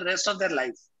fan for the rest of their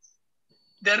life.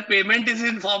 Their payment is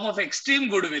in form of extreme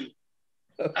goodwill.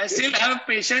 I still have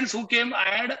patients who came. I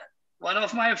had one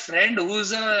of my friend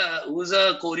who's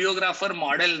a choreographer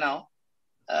model now.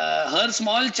 Her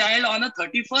small child on a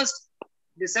 31st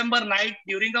December night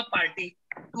during a party,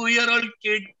 2-year-old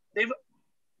kid,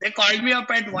 they called me up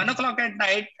at 1 o'clock at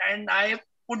night and I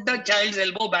put the child's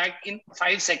elbow back in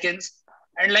 5 seconds.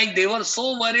 And like they were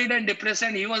so worried and depressed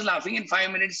and he was laughing in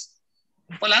 5 minutes.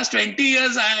 For last 20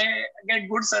 years, I get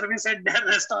good service at their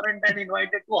restaurant and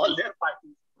invited to all their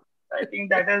parties. I think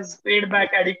that has paid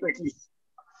back adequately.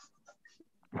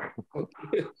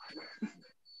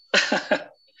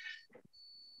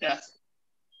 Yeah.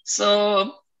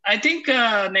 So I think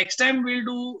next time we'll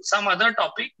do some other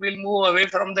topic. We'll move away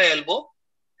from the elbow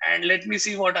and let me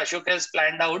see what Ashok has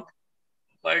planned out.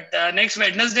 But next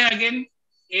Wednesday again,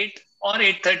 8 or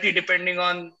 8:30, depending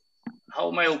on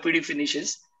how my OPD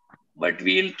finishes. But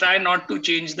we'll try not to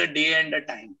change the day and the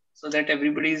time so that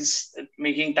everybody's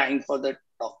making time for the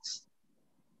talks.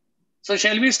 So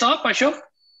shall we stop, Ashok?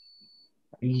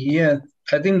 Yeah,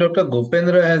 I think Dr.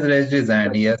 Gopendra has raised his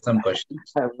hand. He has some questions.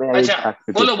 May I Acha, ask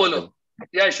a bolo, question? bolo.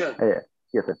 Yeah, sure.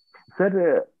 Yes, sir.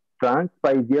 Sir,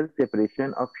 transphysial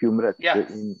separation of humerus Yeah.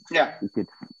 in Yeah. kids.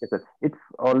 Yes, sir. It's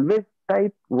always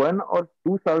type 1 or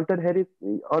 2 Salter Harris,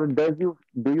 or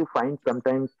do you find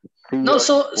sometimes 3 No, or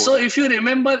so 4? if you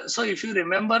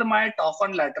remember my talk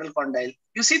on lateral condyle,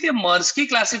 you see the Mirsky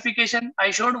classification. I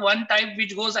showed one type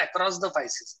which goes across the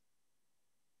physis.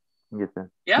 Yes,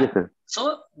 sir. Yeah. Yes, sir.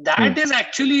 So that is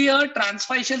actually a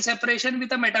transphysial separation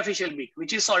with a metaphyseal beak,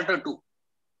 which is Salter 2.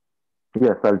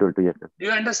 Yes, Salter 2. Yes, sir. Do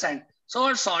you understand? So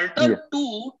a Salter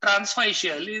 2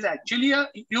 transphysial is actually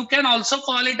you can also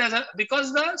call it as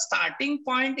because the starting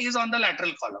point is on the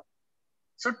lateral column.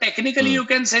 So technically you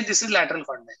can say this is lateral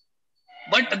condyle.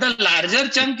 But the larger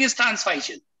chunk is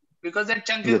transphysial because that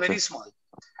chunk is very small.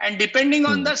 And depending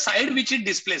on the side which it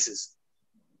displaces,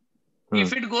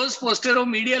 if it goes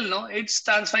posteromedial, no, it's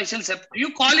transphysial.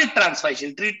 You call it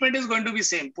transphysial. Treatment is going to be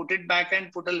same. Put it back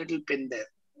and put a little pin there.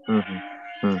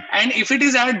 And if it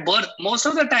is at birth, most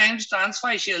of the times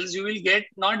transphysials you will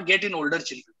not get in older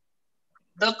children.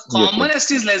 The commonest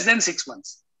is less than 6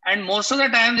 months. And most of the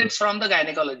times it's from the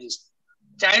gynecologist.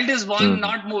 Child is born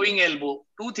not moving elbow.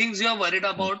 Two things you are worried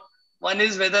about. One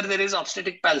is whether there is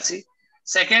obstetric palsy.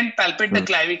 Second, palpate the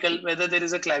clavicle, whether there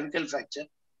is a clavicle fracture.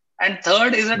 And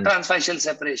third is a transphysial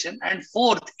separation. And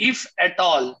fourth, if at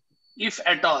all,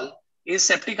 is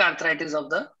septic arthritis of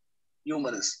the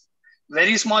humerus.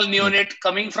 Very small neonate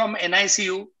coming from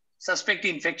NICU, suspect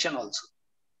infection also.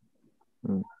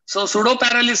 So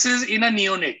pseudoparalysis in a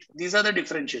neonate. These are the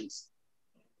differentials.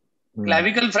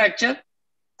 Clavicle fracture,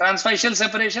 transphysial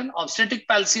separation, obstetric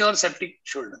palsy or septic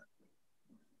shoulder.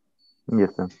 Yes,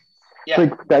 sir. Yeah. So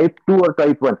it's type 2 or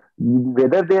type 1.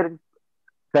 Whether they're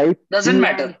type doesn't 3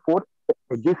 matter. And 4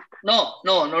 exist. No.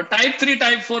 Type 3,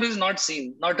 type 4 is not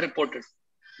seen, not reported.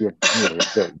 Yes.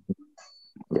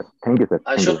 Yes. Thank you, sir.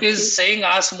 Ashok is saying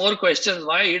ask more questions.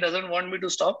 Why? He doesn't want me to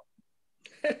stop.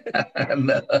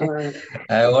 No.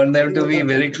 I want them to be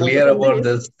very clear about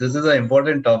this. This is an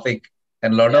important topic.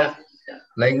 And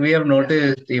like we have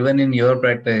noticed, even in your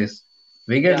practice,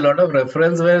 we get a lot of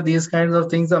reference where these kinds of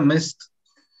things are missed.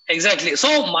 Exactly.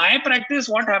 So my practice,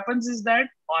 what happens is that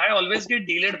I always get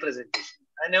delayed presentation.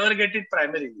 I never get it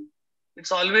primarily.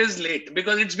 It's always late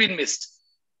because it's been missed.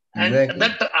 And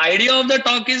the idea of the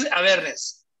talk is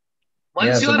awareness.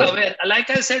 Once you are aware, like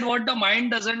I said, what the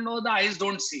mind doesn't know, the eyes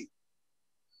don't see.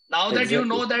 Now that you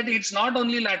know that it's not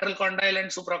only lateral condyle and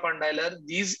supracondylar,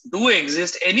 these do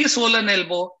exist. Any swollen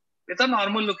elbow with a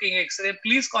normal looking X-ray,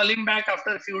 please call him back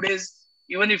after a few days,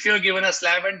 even if you're given a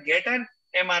slab, and get an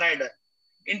MRI done.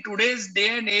 In today's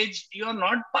day and age, you are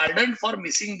not pardoned for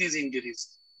missing these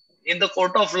injuries in the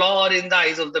court of law or in the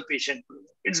eyes of the patient.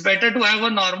 It's better to have a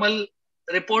normal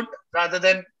report rather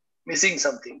than missing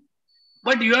something.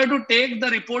 But you have to take the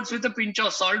reports with a pinch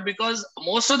of salt because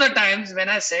most of the times when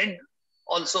I send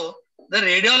also, the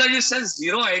radiologist has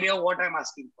zero idea what I'm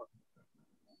asking for.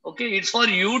 Okay, it's for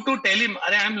you to tell him,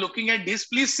 I'm looking at this,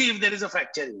 please see if there is a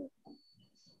fracture in it.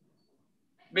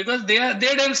 Because they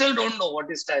themselves don't know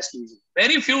what is stach lesion.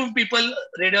 Very few people,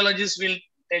 radiologists will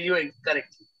tell you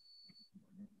correctly.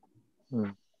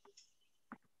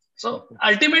 So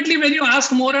ultimately, when you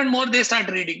ask more and more, they start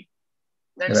reading.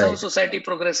 That's how society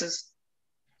progresses.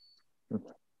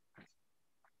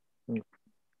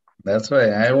 That's why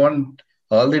I want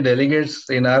all the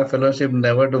delegates in our fellowship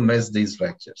never to miss these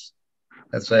fractures.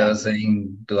 That's why I was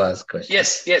saying to ask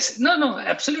questions. Yes. No,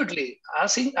 absolutely.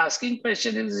 Asking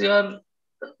question is your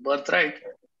birthright.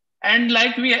 And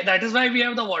that is why we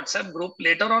have the WhatsApp group.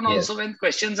 Later on, also when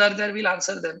questions are there, we'll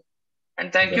answer them.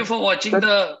 And thank you for watching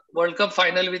the World Cup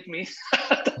final with me.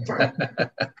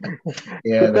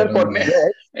 Yeah.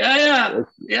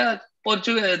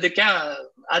 Portugal,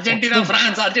 Argentina,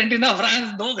 France,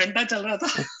 2 घंटा चल रहा था.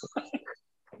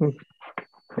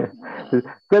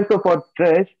 Sir, so for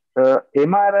Trish,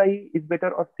 MRI is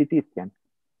better or CT scan?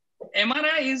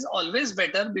 MRI is always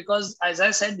better because, as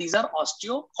I said, these are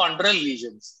osteochondral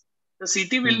lesions. The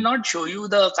CT will not show you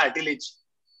the cartilage.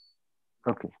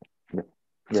 Okay.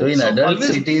 So in adult,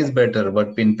 CT is better,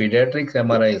 but in pediatrics,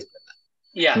 MRI is better.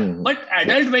 Yeah, but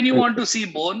adult, when you want to see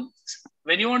bone,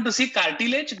 when you want to see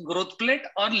cartilage, growth plate,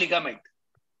 or ligament,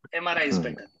 MRI is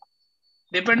better.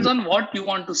 Depends on what you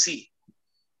want to see.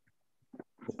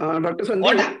 Dr.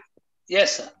 Sandeep?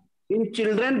 Yes, sir. In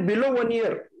children below 1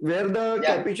 year, where the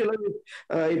capitular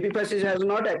epiphysis has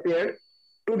not appeared,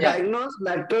 to diagnose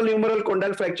lateral humeral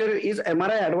condyle fracture, is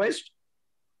MRI advised?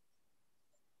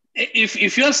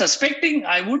 If you are suspecting,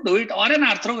 I would do it, or an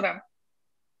arthrogram.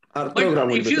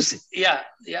 Arthrogram. If you see,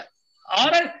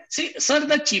 or see, sir,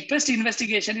 the cheapest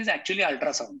investigation is actually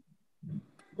ultrasound.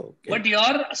 Okay. But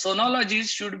your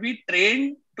sonologist should be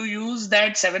trained to use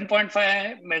that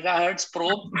 7.5 megahertz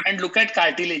probe and look at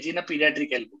cartilage in a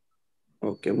pediatric elbow.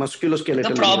 Okay, musculoskeletal.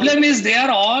 The problem is they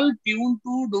are all tuned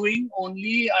to doing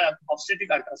only obstetric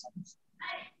ultrasounds.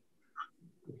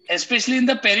 Especially in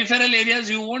the peripheral areas,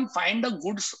 you won't find a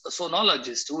good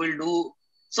sonologist who will do.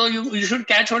 So you should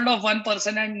catch hold of one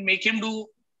person and make him do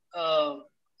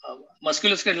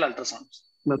musculoskeletal ultrasounds.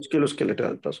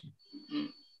 Musculoskeletal ultrasound.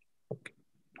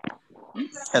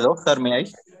 Hello, sir, may I?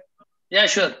 Yeah,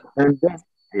 sure.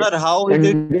 Sir, how is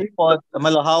it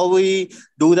how we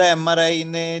do the MRI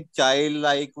in a child?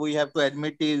 Like we have to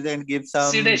admit it and give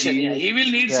some sedation. Yeah, he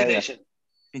will need sedation.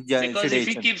 Because sedation. If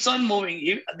he keeps on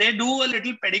moving, they do a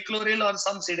little pedicloral or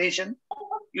some sedation.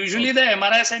 Usually the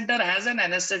MRI center has an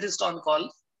anesthetist on call.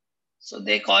 So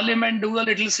they call him and do a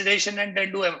little sedation and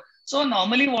then do So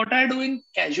normally what I do in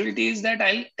casualty is that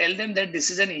I'll tell them that this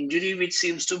is an injury which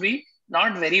seems to be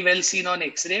not very well seen on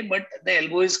X-ray, but the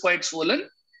elbow is quite swollen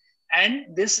and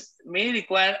this may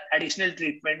require additional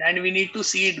treatment and we need to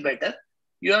see it better.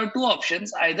 You have two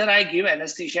options. Either I give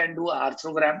anesthesia and do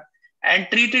arthrogram and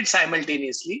treat it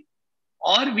simultaneously,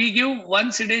 or we give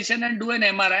one sedation and do an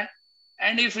MRI.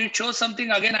 And if it shows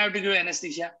something, again, I have to give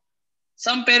anesthesia.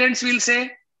 Some parents will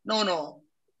say, no,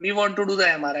 we want to do the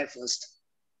MRI first.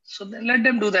 So then let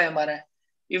them do the MRI.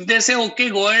 If they say, okay,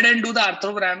 go ahead and do the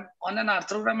arthrogram, on an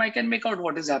arthrogram, I can make out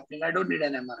what is happening. I don't need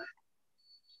an MRI.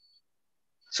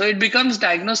 So it becomes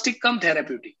diagnostic cum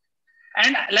therapeutic.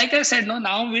 And like I said,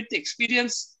 now with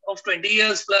experience of 20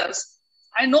 years plus,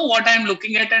 I know what I'm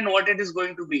looking at and what it is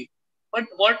going to be. But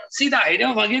the idea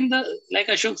of, again, like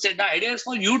Ashok said, the idea is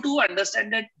for you to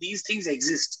understand that these things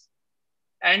exist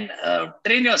and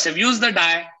train yourself, use the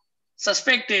dye,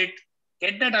 suspect it,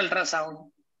 get that ultrasound.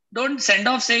 Don't send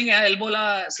off saying, elbow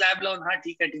la slab la,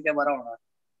 theek hai, bara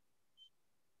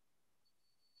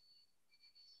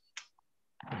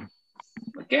hona.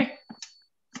 Okay.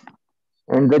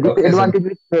 And the disadvantage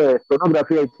with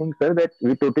sonography, I think, sir, that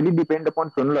we totally depend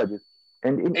upon sonologists.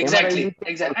 And in exactly.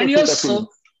 MRI,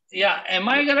 and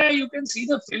MRI, you can see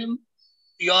the film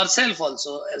yourself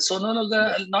also.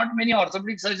 Not many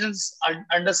orthopedic surgeons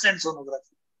understand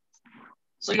sonography.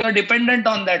 So you are dependent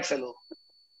on that fellow.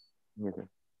 Yes, sir.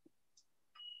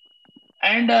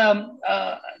 And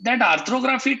that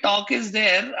arthrography talk is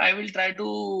there. I will try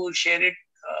to share it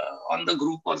on the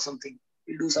group or something.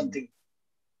 We'll do something.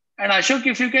 And Ashok,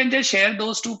 if you can just share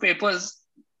those two papers.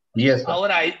 Yes, sir. Our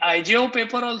IGO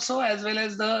paper also, as well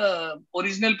as the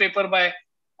original paper by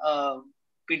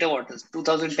Peter Waters,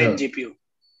 2010 GPO.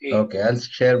 Okay, I'll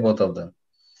share both of them.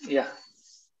 Yeah.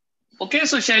 Okay,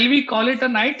 so shall we call it a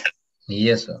night?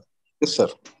 Yes, sir. Yes, sir.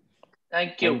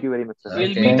 Thank you. Thank you very much, sir.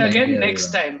 We'll meet again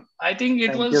next time. I think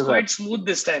it was quite smooth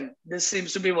this time. This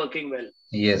seems to be working well.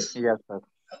 Yes. Yes, sir.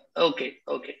 Okay.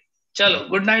 Chalo.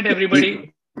 Good night,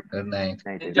 everybody. Good night.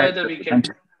 Enjoy the weekend.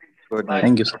 Good night. Bye.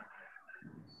 Thank you, sir.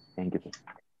 Thank you, sir.